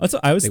closet. That's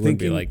what I was thinking.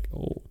 Be like,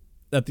 oh.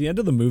 At the end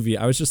of the movie,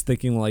 I was just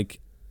thinking,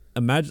 like,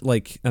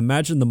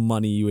 imagine the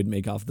money you would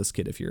make off this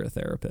kid if you're a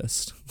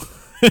therapist.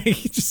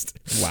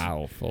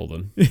 Wow,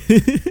 Folden.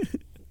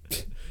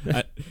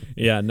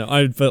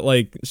 But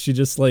like, she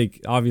just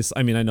like, obviously,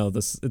 I mean, I know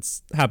this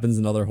happens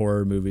in other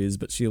horror movies,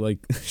 but she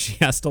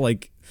has to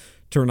like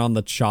turn on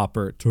the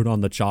chopper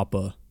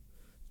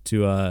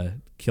to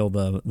kill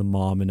the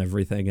mom and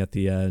everything at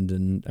the end,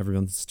 and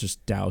everyone's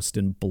just doused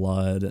in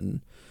blood,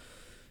 and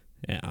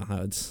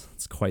yeah, it's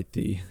quite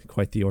the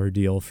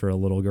ordeal for a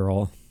little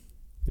girl.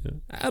 Yeah.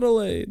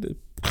 Adelaide.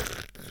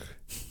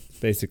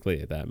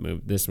 Basically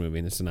this movie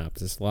in the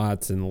synopsis,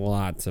 lots and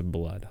lots of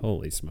blood.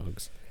 Holy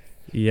smokes.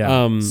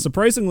 Yeah,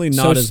 surprisingly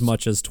not as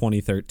much as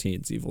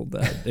 2013's Evil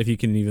Dead, if you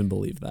can even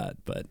believe that.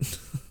 But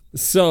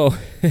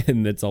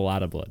and it's a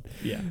lot of blood.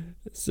 Yeah.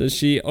 So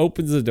she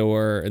opens the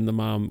door, and the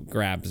mom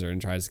grabs her and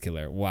tries to kill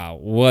her. Wow,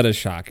 what a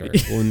shocker!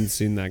 Wouldn't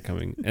seen that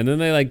coming. And then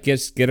they like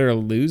get her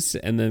loose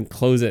and then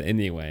close it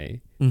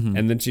anyway. Mm-hmm.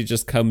 And then she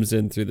just comes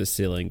in through the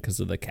ceiling because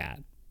of the cat.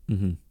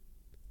 Mm-hmm.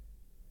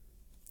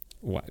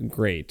 What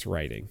great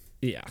writing!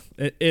 Yeah,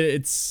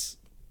 it's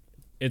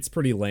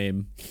pretty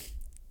lame.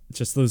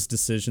 Just those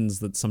decisions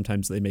that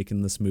sometimes they make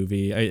in this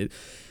movie. It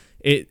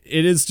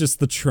is just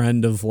the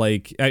trend of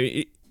like,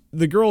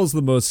 the girl is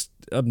the most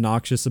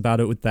obnoxious about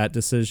it with that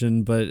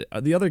decision, but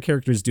the other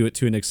characters do it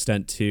to an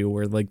extent too,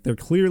 where like they're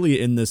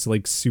clearly in this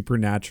like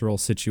supernatural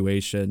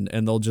situation,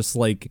 and they'll just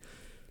like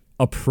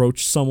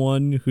approach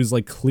someone who's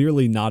like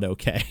clearly not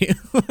okay.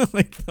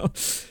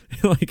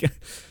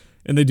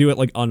 And they do it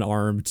like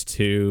unarmed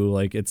too.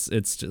 Like it's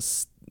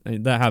just,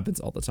 that happens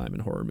all the time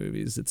in horror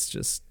movies. It's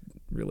just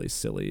really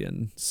silly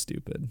and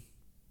stupid.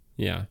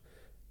 Yeah.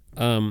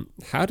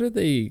 How do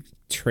they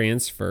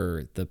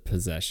transfer the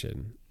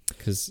possession?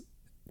 Because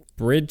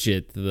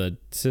Bridget,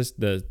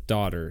 the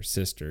daughter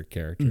sister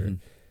character,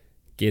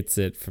 gets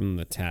it from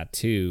the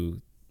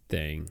tattoo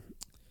thing.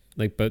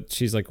 Like, but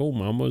she's like, "Oh,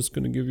 Mama's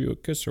gonna give you a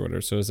kiss or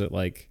whatever." So is it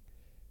like,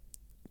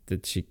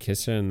 did she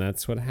kiss her and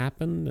that's what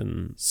happened?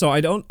 And so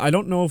I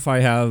don't know if I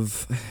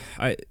have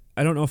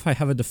I don't know if I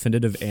have a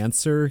definitive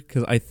answer,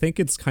 because I think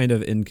it's kind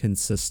of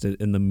inconsistent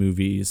in the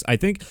movies. I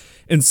think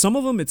in some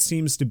of them it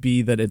seems to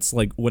be that it's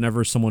like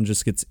whenever someone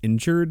just gets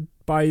injured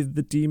by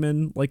the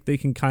demon, like they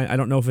can I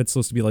don't know if it's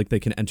supposed to be like they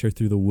can enter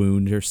through the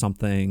wound or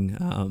something.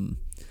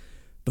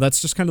 But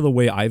that's just kind of the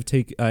way I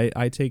take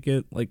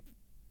it. Like,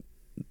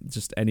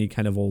 just any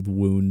kind of old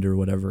wound or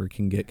whatever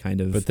can get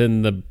kind of. But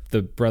then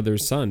the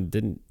brother's son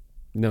didn't.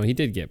 No, he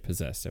did get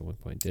possessed at one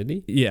point, did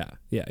he? Yeah,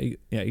 he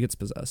gets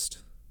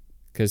possessed.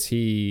 Because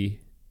he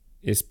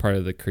is part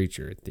of the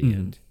creature at the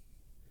end.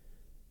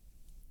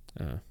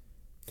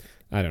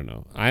 I don't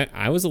know.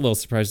 I was a little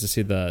surprised to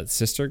see the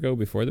sister go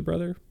before the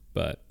brother,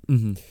 but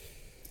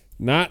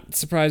not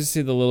surprised to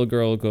see the little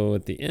girl go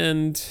at the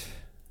end.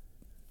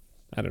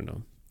 I don't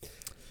know.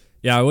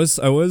 Yeah, I was,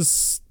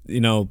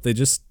 they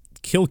just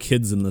kill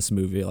kids in this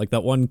movie. Like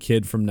that one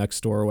kid from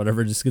next door or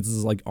whatever just gets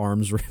his like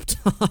arms ripped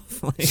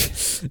off. Like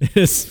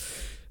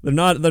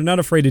they're not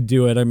afraid to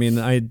do it. I mean,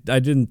 I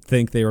didn't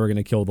think they were going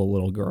to kill the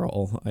little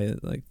girl.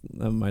 That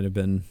might have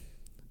been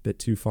a bit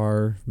too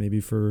far maybe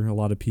for a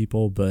lot of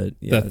people, but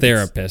yeah, the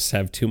therapists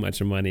have too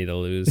much money to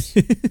lose.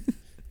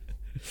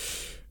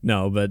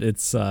 No, but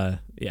it's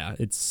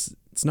it's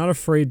not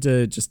afraid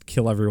to just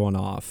kill everyone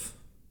off.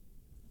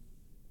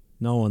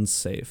 No one's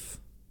safe.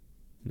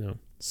 No.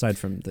 Aside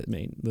from the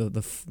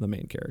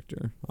main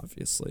character,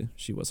 obviously.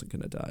 She wasn't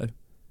going to die.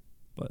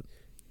 But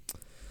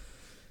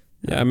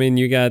yeah, I mean,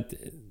 you got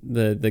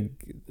the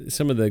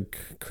some of the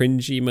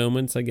cringy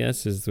moments, I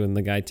guess, is when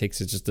the guy takes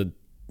just a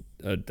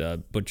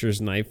butcher's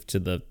knife to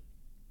the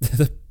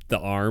the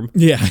arm.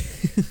 Yeah.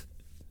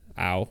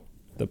 Ow,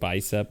 the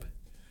bicep.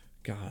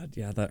 God,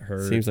 yeah, that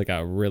hurt. Seems like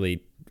a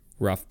really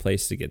rough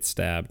place to get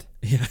stabbed.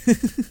 Yeah.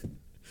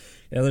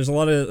 Yeah, there's a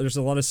lot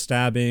of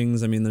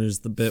stabbings. I mean, there's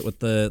the bit with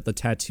the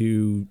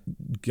tattoo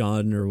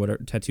gun or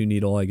whatever, tattoo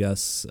needle, I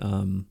guess.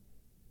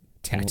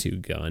 Tattoo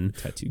gun.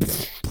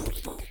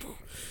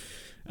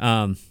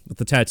 With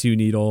the tattoo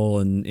needle,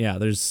 and yeah,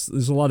 there's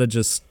a lot of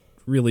just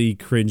really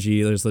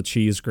cringy. There's the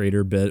cheese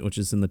grater bit, which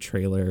is in the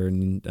trailer,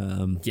 and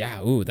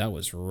that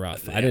was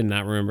rough. Yeah. I did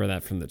not remember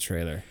that from the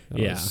trailer.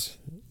 It's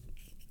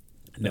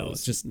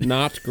just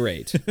not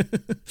great.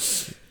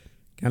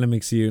 Kind of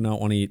makes you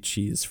not want to eat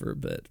cheese for a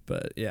bit,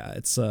 but yeah,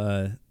 it's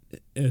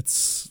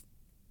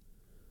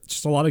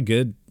just a lot of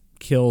good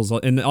kills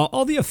and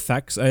all the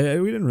effects. We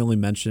didn't really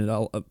mention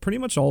it. Pretty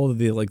much all of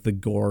the the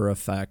gore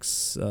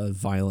effects,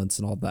 violence,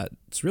 and all that.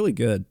 It's really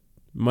good.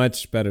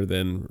 Much better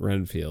than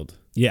Renfield.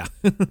 Yeah,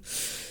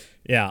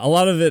 yeah. A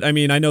lot of it. I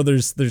mean, I know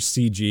there's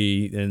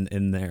CG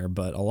in there,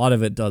 but a lot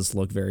of it does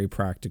look very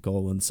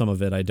practical, and some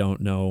of it I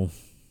don't know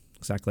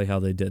exactly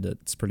how they did it.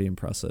 It's pretty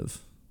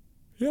impressive.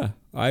 Yeah,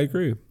 I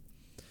agree.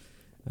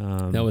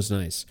 That was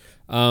nice.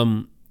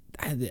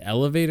 The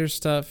elevator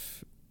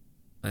stuff,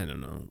 I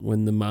don't know.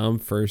 When the mom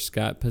first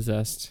got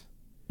possessed.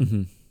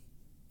 Mm-hmm.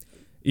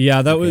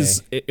 Yeah, that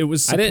was it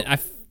was.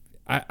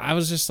 I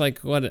was just like,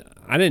 what?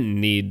 I didn't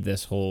need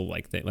this whole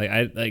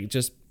thing.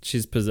 Just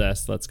she's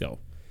possessed. Let's go.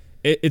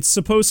 It's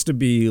supposed to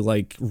be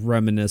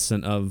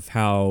reminiscent of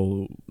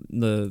how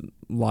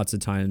lots of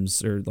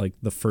times, or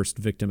the first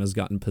victim has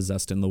gotten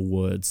possessed in the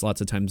woods. Lots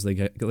of times they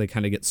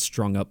kind of get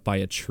strung up by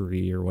a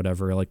tree or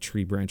whatever. Like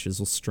tree branches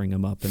will string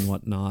them up and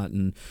whatnot,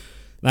 and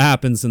that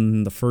happens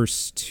in the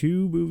first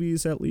two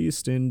movies at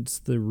least, and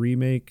the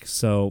remake.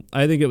 So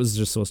I think it was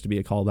just supposed to be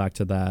a callback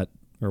to that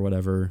or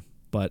whatever.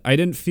 But I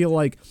didn't feel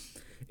like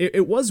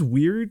it was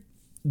weird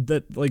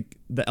that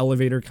the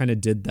elevator kind of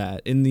did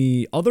that. In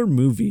the other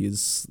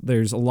movies,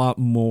 there's a lot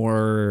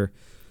more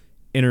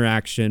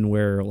interaction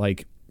where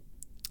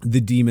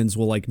the demons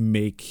will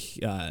make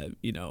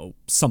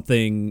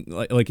something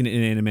like an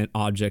inanimate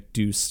object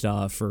do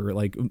stuff, or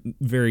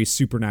very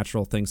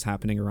supernatural things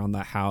happening around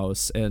the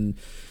house, and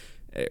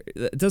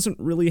it doesn't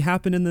really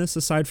happen in this.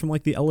 Aside from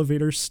the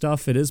elevator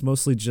stuff, it is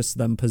mostly just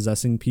them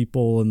possessing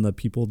people and the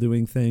people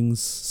doing things,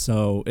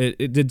 so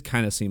it did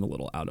kind of seem a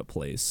little out of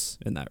place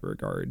in that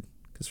regard,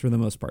 because for the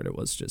most part it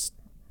was just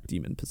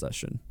demon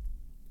possession.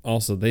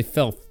 Also, they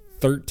fell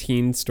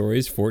 13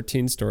 stories,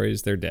 14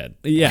 stories, they're dead.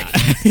 Yeah.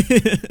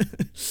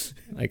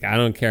 I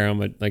don't care how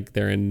much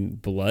they're in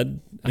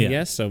blood, I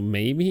guess, so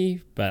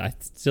maybe, but I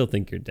still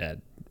think you're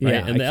dead. Right?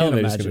 Yeah, and the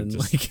elevator's gonna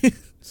just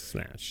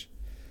smash.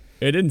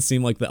 It didn't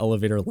seem like the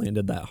elevator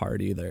landed that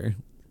hard either.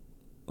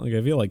 I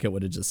feel like it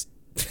would have just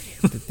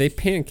they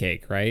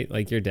pancake, right?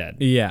 You're dead.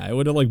 Yeah, it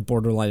would have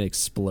borderline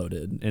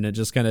exploded, and it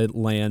just kind of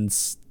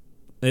lands.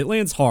 It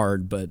lands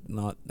hard, but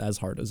not as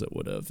hard as it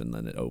would have, and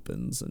then it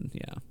opens, and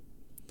yeah.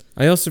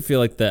 I also feel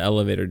like the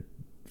elevator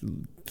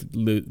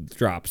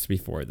drops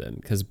before then,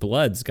 because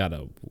blood's got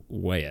to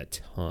weigh a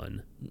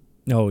ton.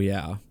 Oh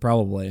yeah,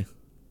 probably.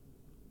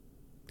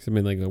 I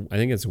mean, I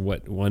think it's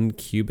 1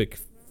 cubic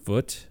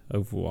foot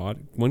of water.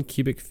 1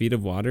 cubic feet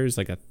of water is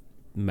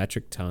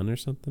metric ton or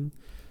something.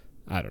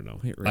 I don't know.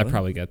 Wait, I really?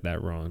 probably got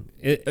that wrong.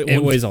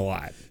 It weighs a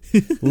lot.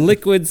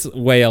 Liquids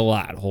weigh a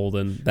lot,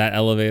 Holden. That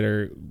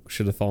elevator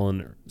should have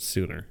fallen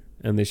sooner,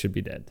 and they should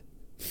be dead.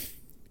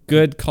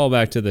 Good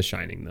callback to The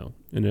Shining, though,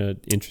 in an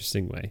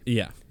interesting way.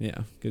 Yeah.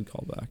 Good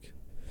callback.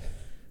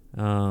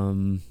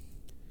 Trying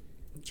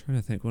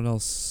to think what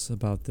else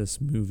about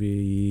this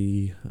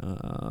movie.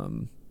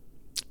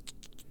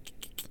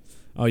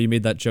 Oh, you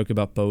made that joke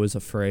about Beau is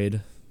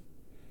Afraid.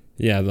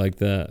 Yeah, like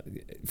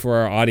for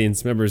our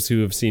audience members who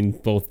have seen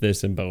both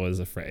this and Beau is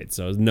Afraid.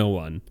 So no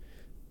one.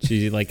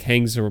 She like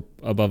hangs her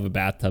above a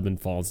bathtub and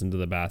falls into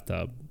the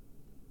bathtub.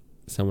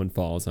 Someone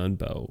falls on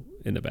Beau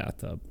in a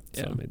bathtub.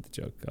 So I made the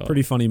joke. Oh,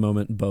 pretty funny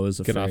moment. Beau is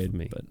get Afraid, off of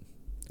me. but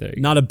there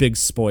you not a big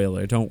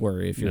spoiler. Don't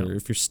worry if No. you're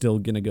still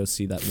gonna go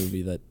see that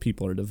movie that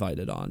people are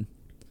divided on.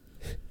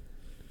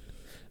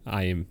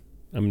 I'm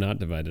not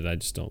divided. I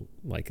just don't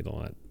like it a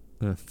lot.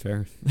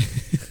 Fair.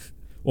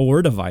 Well,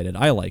 we're divided.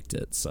 I liked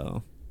it,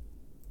 so.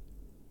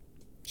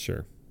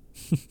 Sure.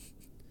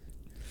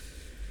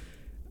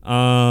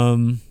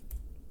 Yeah,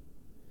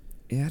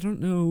 I don't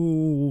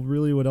know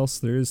really what else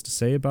there is to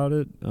say about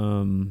it.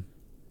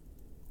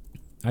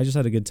 I just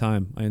had a good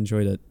time. I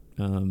enjoyed it.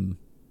 Yeah,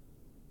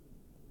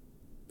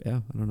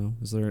 I don't know.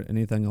 Is there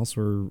anything else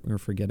we're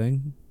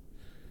forgetting?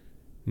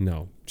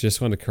 No, just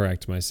want to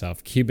correct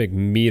myself. Cubic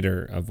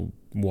meter of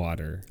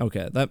water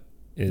Okay, that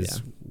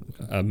is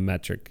a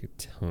metric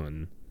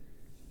ton.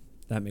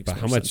 That makes But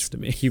more how sense much to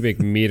me. cubic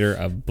meter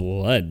of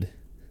blood?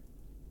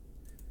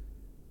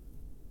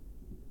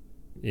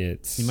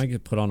 It's You might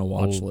get put on a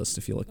watch list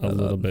if you look that a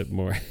little up. bit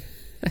more.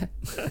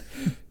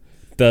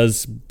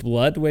 Does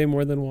blood weigh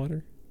more than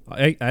water?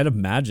 I'd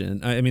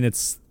imagine. I mean,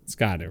 it's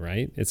got it,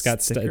 right? It's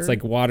got thicker? it's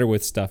like water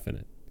with stuff in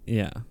it.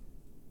 yeah.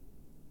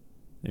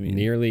 I mean,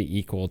 Nearly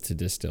equal to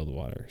distilled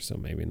water, so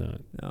maybe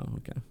not. oh,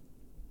 okay.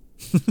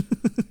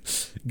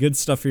 Good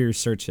stuff for your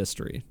search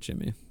history,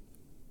 Jimmy.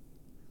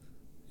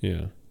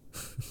 Yeah.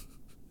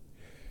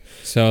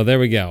 So there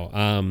we go.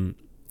 And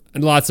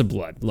lots of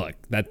blood. Look,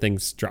 that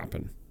thing's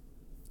dropping.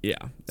 Yeah,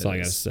 That's all I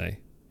gotta say.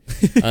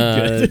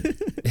 Good.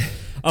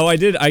 Oh, I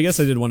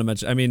guess I did want to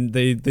mention. I mean,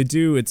 they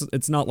do.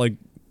 It's not like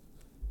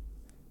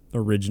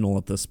original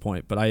at this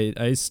point, but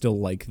I still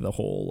like the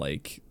whole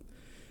like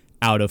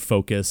out of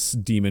focus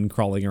demon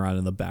crawling around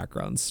in the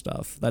background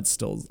stuff. I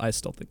still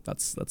think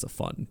that's a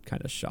fun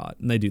kind of shot,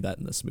 and they do that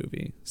in this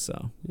movie.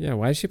 So Yeah,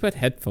 why did she put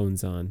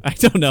headphones on? I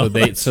don't know.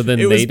 So then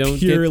it they was don't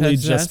purely get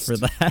just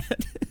possessed? for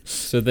that.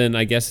 So then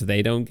I guess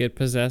they don't get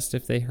possessed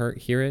if they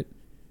hear it,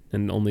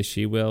 and only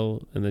she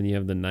will. And then you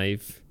have the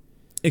knife.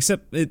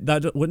 Except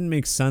that wouldn't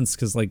make sense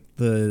because like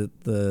the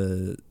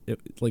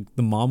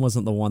mom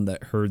wasn't the one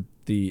that heard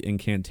the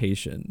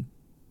incantation.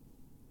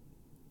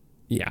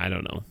 Yeah, I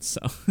don't know. So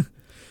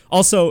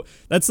also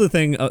that's the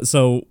thing.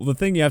 So the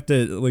thing you have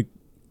to like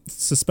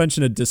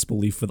suspension of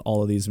disbelief with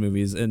all of these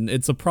movies, and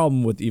it's a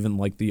problem with even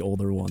like the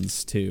older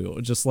ones too.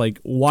 Just like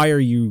why are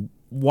you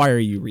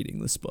reading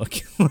this book?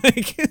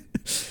 Like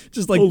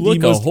just like look,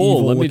 the most a hole.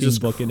 evil Let me looking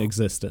just book in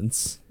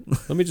existence.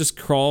 Let me just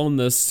crawl in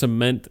the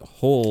cement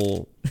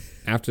hole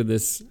after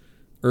this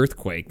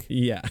earthquake.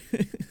 Yeah.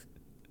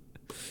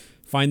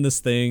 Find this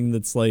thing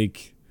that's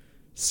like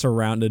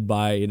surrounded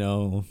by,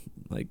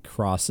 like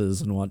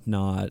crosses and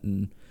whatnot.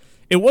 And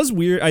it was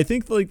weird. I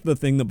think like the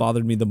thing that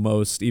bothered me the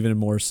most, even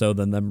more so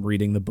than them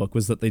reading the book,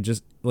 was that they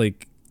just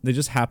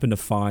happened to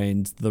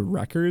find the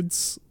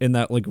records in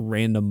that like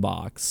random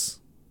box.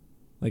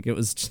 Like it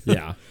was just,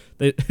 Yeah.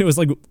 it was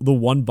like the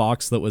one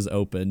box that was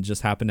open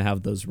just happened to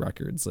have those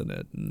records in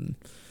it. And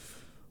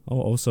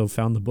also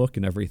found the book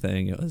and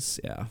everything. It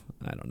was, I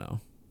don't know.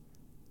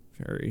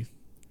 Very,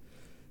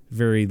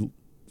 very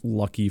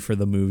lucky for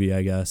the movie,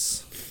 I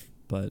guess,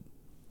 but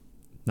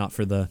not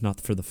for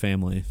the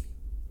family.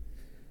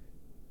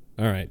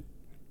 All right.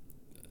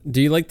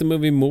 Do you like the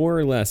movie more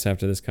or less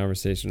after this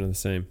conversation, or the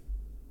same?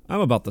 I'm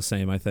about the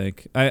same, I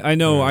think. I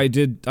know Right.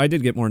 I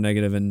did get more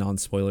negative and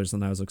non-spoilers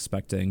than I was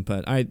expecting,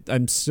 but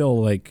I'm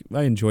still like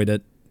I enjoyed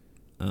it.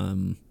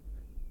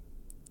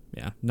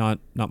 Yeah, not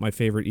my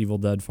favorite Evil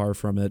Dead, far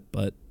from it,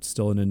 but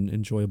still an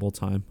enjoyable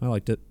time. I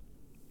liked it.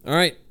 All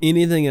right.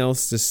 Anything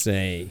else to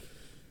say?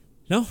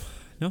 No,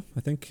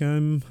 I think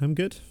I'm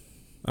good.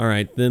 All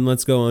right. Then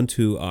let's go on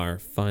to our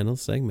final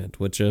segment,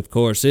 which of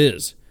course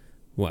is,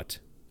 what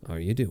are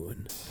you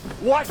doing?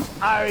 What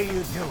are you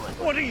doing?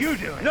 What are you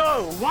doing?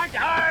 No, what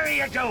are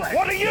you doing?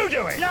 What are you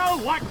doing? No,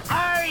 what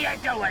are you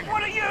doing?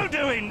 What are you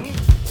doing?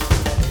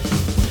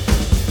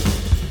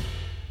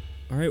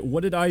 All right,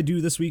 what did I do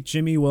this week,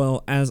 Jimmy?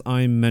 Well, as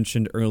I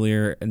mentioned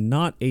earlier,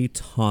 not a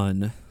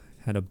ton.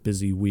 Had a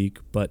busy week,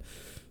 but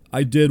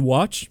I did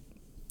watch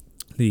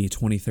the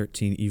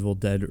 2013 Evil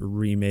Dead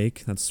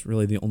remake. That's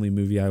really the only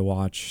movie I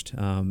watched.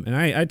 And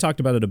I talked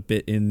about it a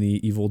bit in the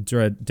Evil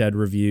Dead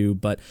review,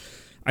 but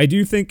I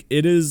do think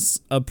it is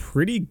a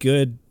pretty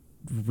good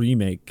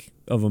remake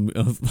of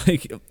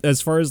like,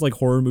 as far as like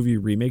horror movie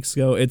remakes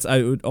go.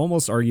 I would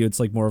almost argue it's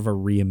like more of a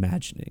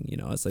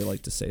reimagining, as they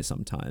like to say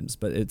sometimes,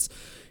 but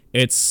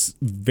it's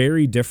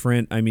very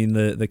different. I mean,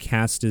 the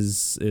cast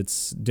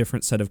it's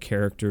different set of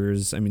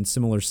characters. I mean,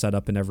 similar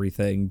setup and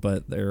everything,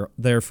 but they're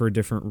there for a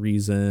different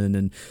reason,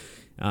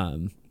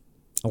 and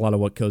a lot of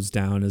what goes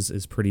down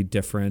is pretty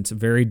different,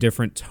 very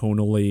different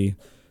tonally.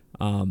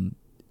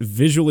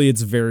 Visually,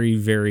 it's very,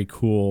 very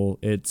cool.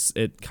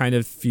 It kind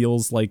of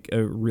feels like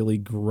a really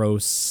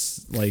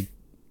gross, like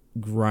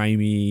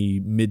grimy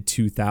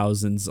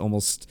mid-2000s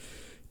almost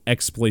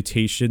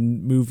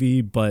exploitation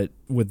movie, but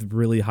with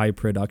really high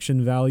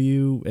production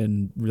value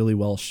and really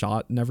well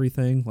shot and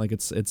everything. Like it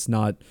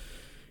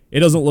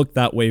doesn't look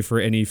that way for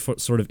any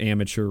sort of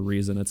amateur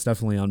reason. It's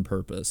definitely on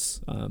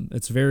purpose.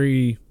 It's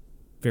very,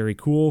 very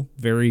cool,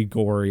 very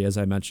gory, as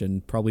I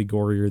mentioned, probably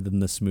gorier than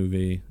this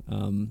movie.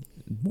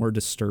 More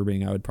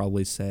disturbing, I would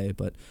probably say,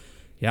 but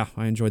yeah,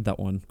 I enjoyed that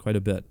one quite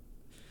a bit.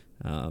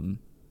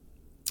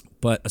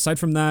 But aside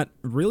from that,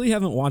 really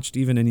haven't watched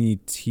even any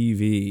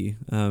TV.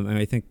 And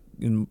I think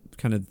in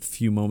kind of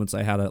few moments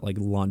I had at like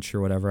lunch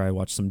or whatever, I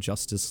watched some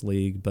Justice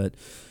League, but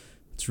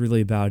it's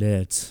really about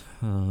it.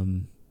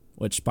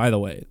 Which, by the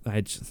way,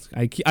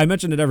 I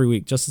mention it every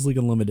week. Justice League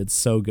Unlimited,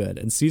 so good,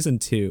 and season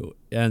 2,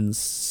 and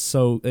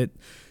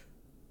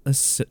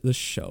this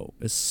show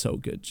is so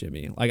good,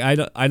 Jimmy. Like I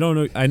don't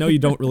know. I know you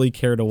don't really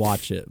care to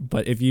watch it,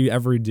 but if you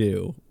ever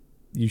do,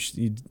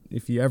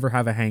 if you ever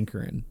have a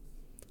hankering,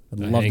 I'd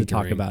love to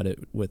talk about it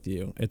with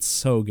you. It's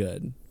so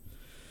good.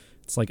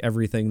 It's like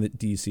everything that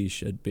DC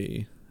should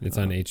be. It's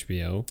on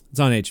HBO.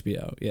 It's on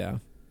HBO. Yeah.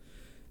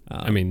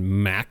 I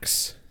mean,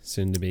 Max,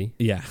 soon to be.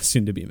 Yeah,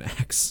 soon to be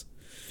Max.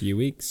 Few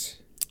weeks.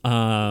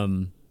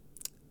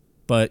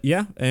 But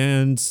yeah,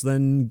 and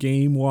then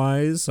game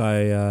wise,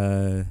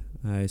 I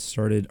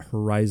started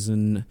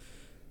Horizon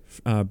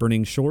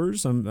Burning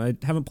Shores. I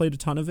haven't played a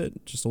ton of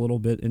it, just a little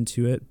bit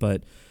into it,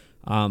 but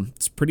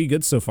it's pretty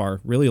good so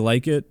far. Really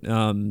like it.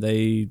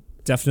 They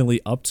definitely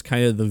upped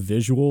kind of the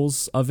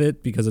visuals of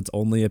it because it's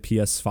only a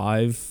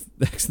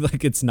PS5.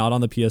 Like it's not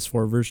on the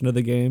PS4 version of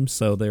the game,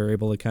 so they were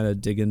able to kind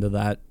of dig into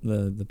that,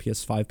 the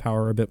PS5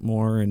 power a bit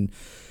more, and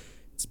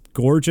it's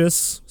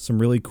gorgeous. Some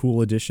really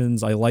cool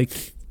additions. I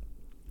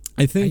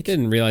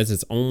didn't realize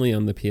it's only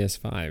on the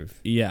PS5.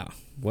 Yeah.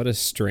 What a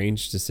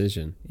strange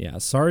decision. Yeah,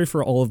 sorry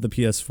for all of the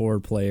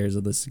PS4 players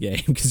of this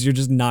game, because you're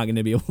just not going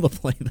to be able to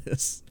play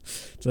this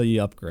until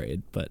you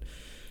upgrade. But,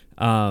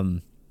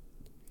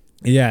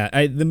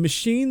 yeah, the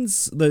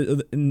machines,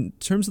 in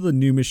terms of the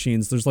new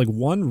machines, there's like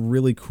one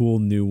really cool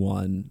new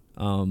one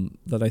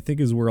that I think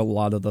is where a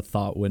lot of the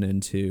thought went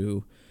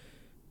into.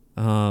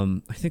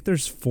 I think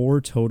there's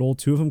 4 total.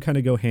 2 of them kind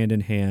of go hand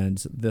in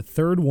hand. The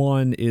third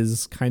one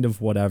is kind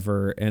of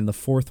whatever, and the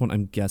fourth one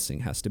I'm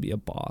guessing has to be a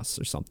boss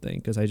or something,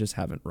 because I just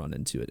haven't run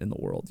into it in the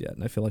world yet,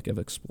 and I feel like I've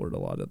explored a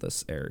lot of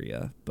this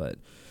area. But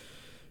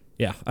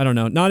yeah, I don't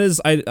know. Not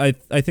as I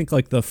think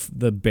like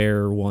the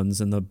bear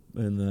ones in the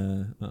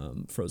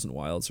Frozen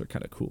Wilds are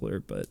kind of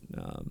cooler, but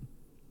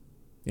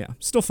yeah,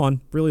 still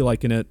fun. Really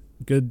liking it.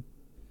 Good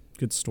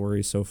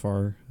story so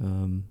far.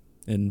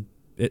 And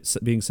it's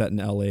being set in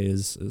LA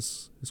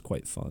is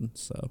quite fun.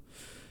 So,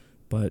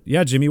 but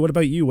yeah, Jimmy, what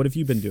about you? What have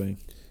you been doing?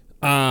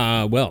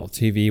 Well,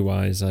 TV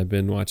wise, I've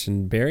been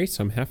watching Barry,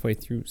 so I'm halfway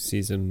through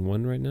season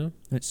 1 right now.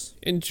 Nice.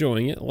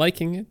 Enjoying it,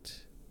 liking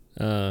it.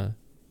 I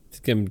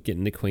think I'm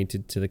getting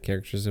acquainted to the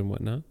characters and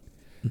whatnot.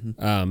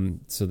 Mm-hmm.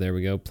 So there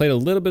we go. Played a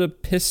little bit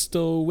of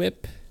Pistol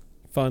Whip,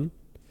 fun.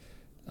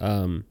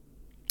 And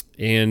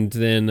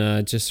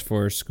then just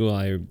for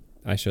school,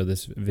 I showed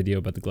this video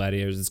about the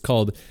gladiators. It's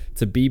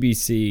a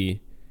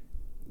BBC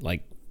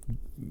like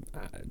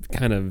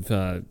kind of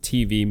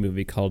TV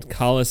movie called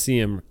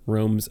Colosseum: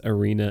 Rome's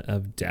Arena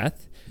of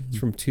Death. Mm-hmm. It's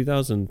from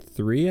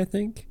 2003, I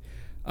think.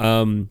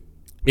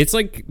 It's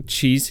like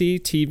cheesy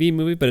TV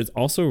movie, but it's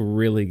also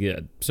really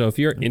good. So if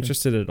you're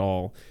interested at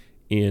all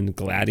in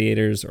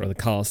gladiators or the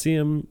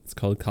Colosseum, it's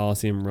called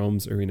Colosseum: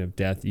 Rome's Arena of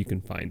Death. You can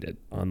find it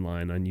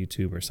online on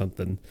YouTube or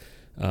something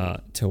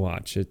to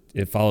watch.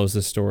 It follows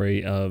the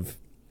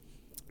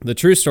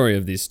true story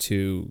of these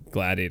 2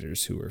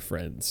 gladiators who were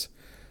friends,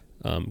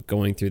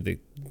 going through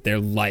their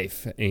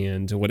life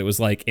and what it was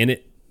like. And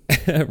it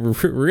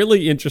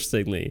really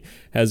interestingly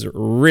has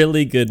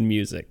really good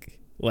music.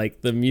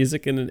 Like the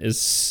music in it is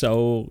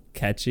so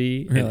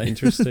catchy and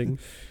interesting.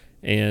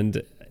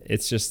 And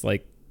it's just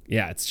like,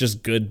 yeah, it's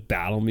just good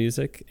battle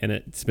music. And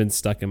it's been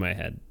stuck in my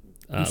head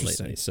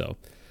lately. So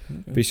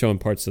I'll be showing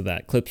parts of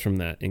that, clips from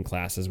that in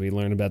class as we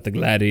learn about the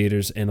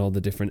gladiators and all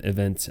the different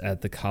events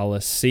at the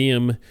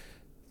Colosseum.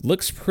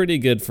 Looks pretty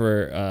good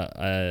for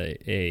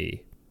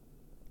a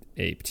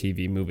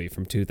TV movie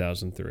from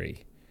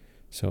 2003.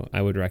 So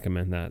I would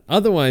recommend that.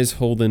 Otherwise,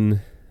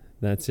 Holden,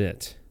 that's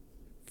it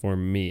for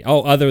me.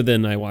 Oh, other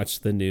than I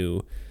watched the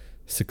new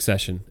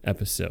Succession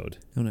episode.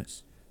 Oh,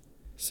 nice.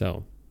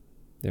 So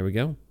there we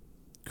go.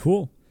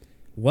 Cool.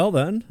 Well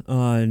then,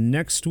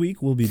 next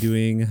week we'll be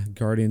doing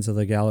Guardians of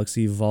the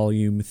Galaxy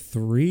Volume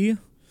 3.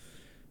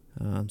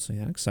 So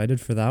yeah,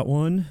 excited for that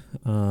one.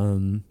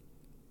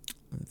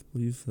 I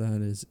believe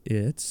that is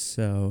it.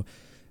 So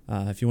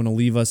if you want to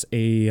leave us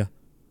a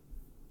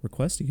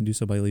request, you can do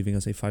so by leaving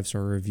us a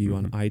 5-star review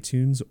on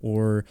iTunes,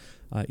 or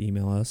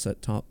email us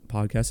at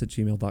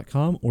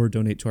toppodcast@gmail.com, or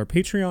donate to our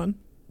Patreon.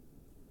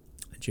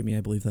 Jimmy,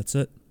 I believe that's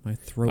it. My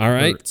throat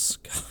hurts.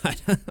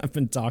 God, I've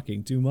been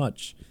talking too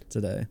much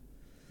today.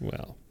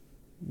 Well,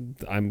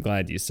 I'm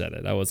glad you said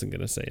it. I wasn't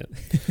going to say it.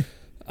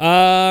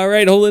 All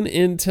right, Olin,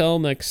 until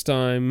next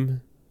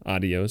time,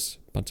 adios,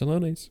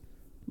 pantalones.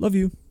 Love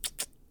you.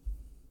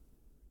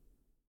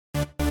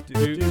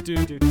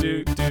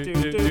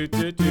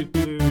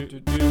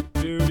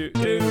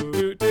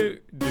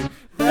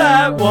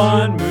 That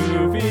One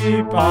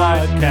Movie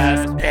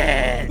Podcast.